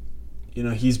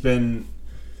 He's been.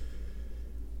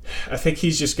 I think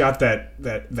he's just got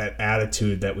that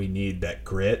attitude that we need, that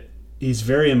grit. He's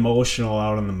very emotional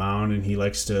out on the mound, and he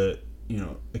likes to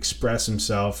express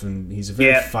himself, and he's a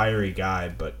very fiery guy.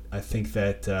 But I think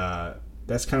that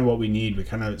that's kind of what we need. We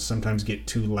kind of sometimes get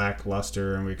too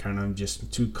lackluster, and we're kind of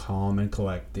just too calm and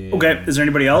collected. Okay, is there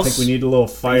anybody else? I think we need a little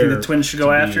fire. The Twins should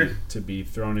go after to be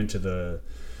thrown into the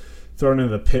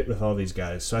pit with all these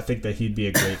guys. So I think that he'd be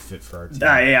a great fit for our team.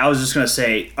 I was just gonna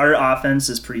say our offense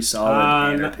is pretty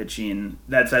solid, and our pitching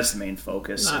that's the main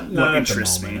focus. What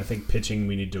interests me, I think pitching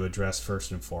we need to address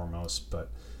first and foremost. But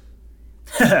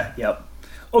yep.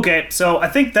 Okay, so I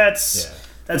think that's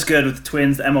good with the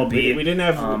Twins. The MLB. We didn't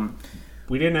have.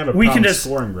 We didn't have a we problem can just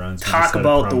scoring runs. Talk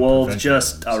about the Wolves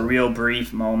just a real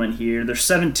brief moment here. They're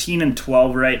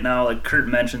 17-12 right now. Like Kurt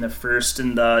mentioned, they're first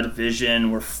in the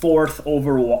division. We're fourth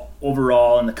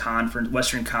overall in the conference,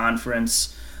 Western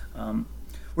Conference.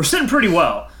 We're sitting pretty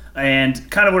well.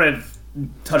 And kind of what I've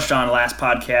touched on last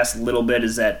podcast a little bit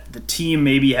is that the team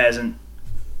maybe hasn't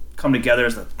come together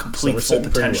as a complete full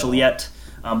potential yet.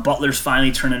 Butler's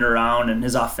finally turning around, and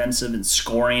his offensive and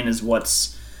scoring is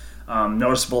what's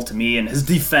noticeable to me, and his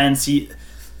defense.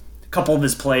 couple of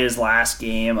his plays last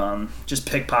game, just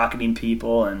pickpocketing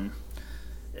people, and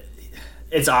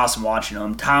it's awesome watching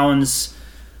him. Towns,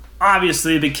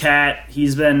 obviously the cat,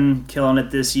 he's been killing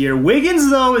it this year. Wiggins,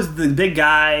 though, is the big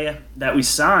guy that we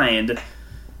signed,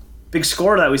 big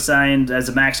scorer that we signed as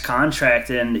a max contract,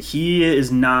 and he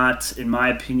is not, in my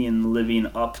opinion, living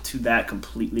up to that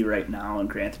completely right now. And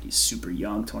granted, he's super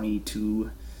young,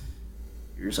 22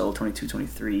 years old, 22,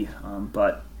 23,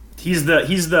 but he's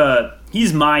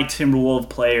my Timberwolves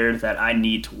player that I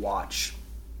need to watch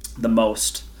the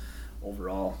most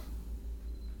overall.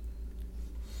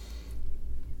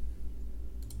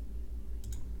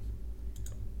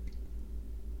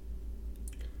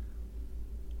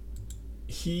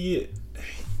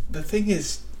 The thing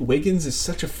is, Wiggins is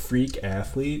such a freak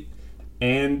athlete,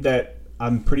 and that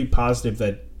I'm pretty positive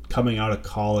that coming out of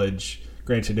college,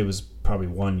 granted it was probably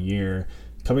 1 year,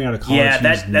 coming out of college,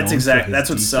 that's exactly what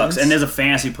defense. sucks. And as a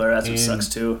fantasy player, that's what sucks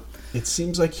too. It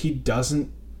seems like he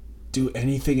doesn't do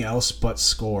anything else but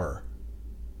score.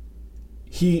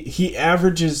 He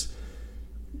averages.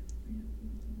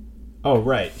 Oh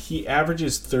right, he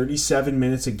averages 37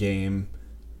 minutes a game,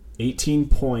 18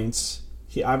 points.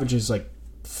 He averages like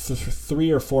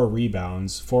 3 or 4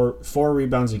 rebounds, four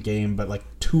rebounds a game, but like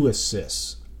 2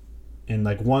 assists and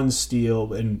like 1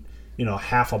 steal and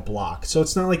half a block. So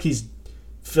it's not like he's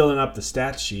filling up the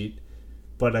stat sheet,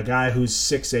 but a guy who's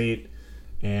 6'8"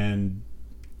 and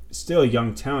still a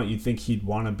young talent, you'd think he'd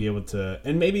want to be able to,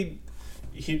 and maybe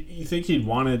you think he'd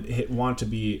want to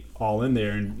be all in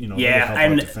there and really help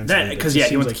out defensively. Because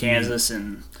he went to Kansas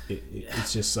and.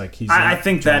 It's just like he's. I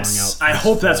think that's. I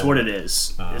hope that's what it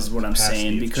is. Is what I'm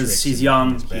saying, because he's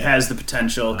young. He has the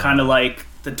potential, kind of like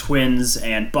the Twins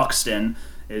and Buxton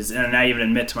is. And I even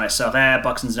admit to myself,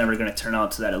 Buxton's never going to turn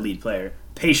out to that elite player.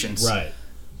 Patience. Right.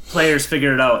 Players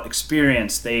figure it out.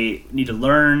 Experience. They need to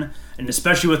learn, and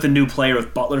especially with the new player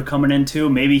with Butler coming in too.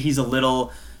 Maybe he's a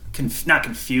little not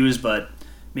confused, but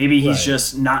maybe he's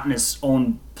just not in his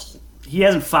own. He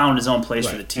hasn't found his own place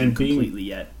for the team completely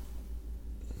yet.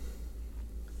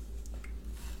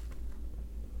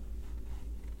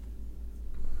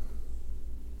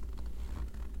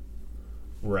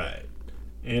 Right.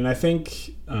 And I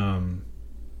think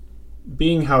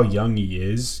being how young he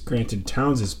is, granted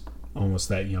Towns is almost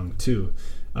that young too,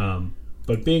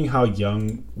 but being how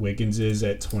young Wiggins is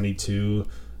at 22,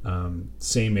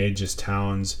 same age as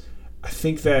Towns, I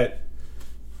think that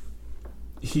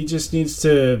he just needs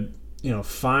to,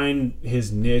 find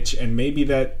his niche, and maybe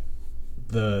that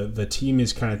the team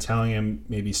is kind of telling him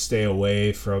maybe stay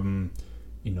away from,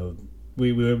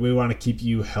 we want to keep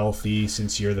you healthy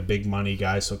since you're the big money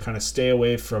guy, so kind of stay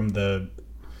away from the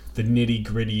nitty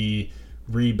gritty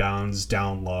rebounds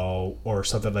down low or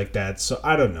something like that. So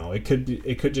I don't know. It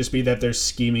could just be that they're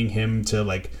scheming him to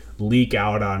like leak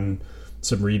out on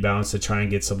some rebounds to try and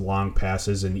get some long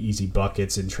passes and easy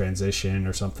buckets in transition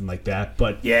or something like that.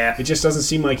 But it just doesn't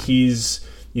seem like he's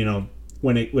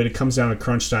when it comes down to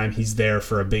crunch time, he's there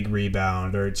for a big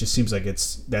rebound, or it just seems like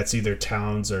that's either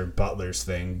Towns or Butler's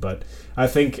thing. But I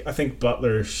think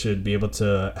Butler should be able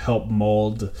to help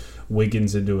mold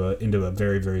Wiggins into a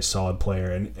very, very solid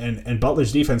player. And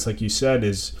Butler's defense, like you said,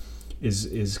 is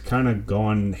kind of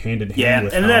going hand in hand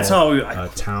with that's how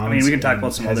Towns. I mean, we can talk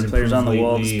about some other players on the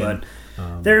Wolves, but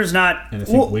there's not. And I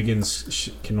think Wiggins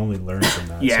can only learn from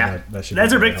that. Yeah, so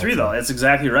that's our big three, though. That's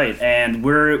exactly right. And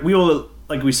we will.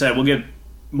 Like we said, we'll get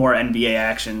more NBA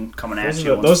action coming at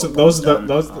you.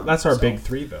 That's our big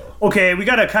three, though. Okay, we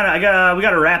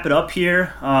gotta wrap it up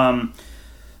here.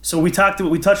 So we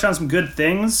touched on some good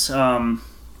things, and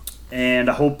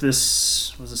I hope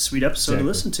this was a sweet episode to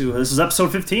listen to. This is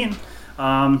episode 15. Do you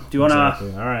want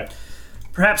to? All right.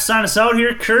 Perhaps sign us out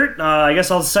here, Kurt. I guess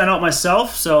I'll sign out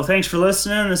myself. So thanks for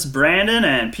listening. This is Brandon,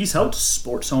 and peace out,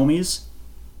 sports homies.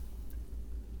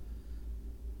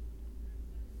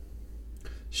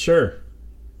 Sure.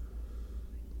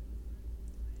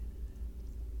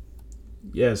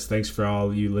 Yes, thanks for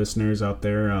all you listeners out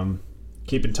there.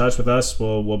 Keep in touch with us.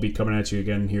 We'll be coming at you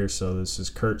again here. So this is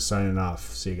Kurt signing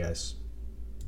off. See you guys.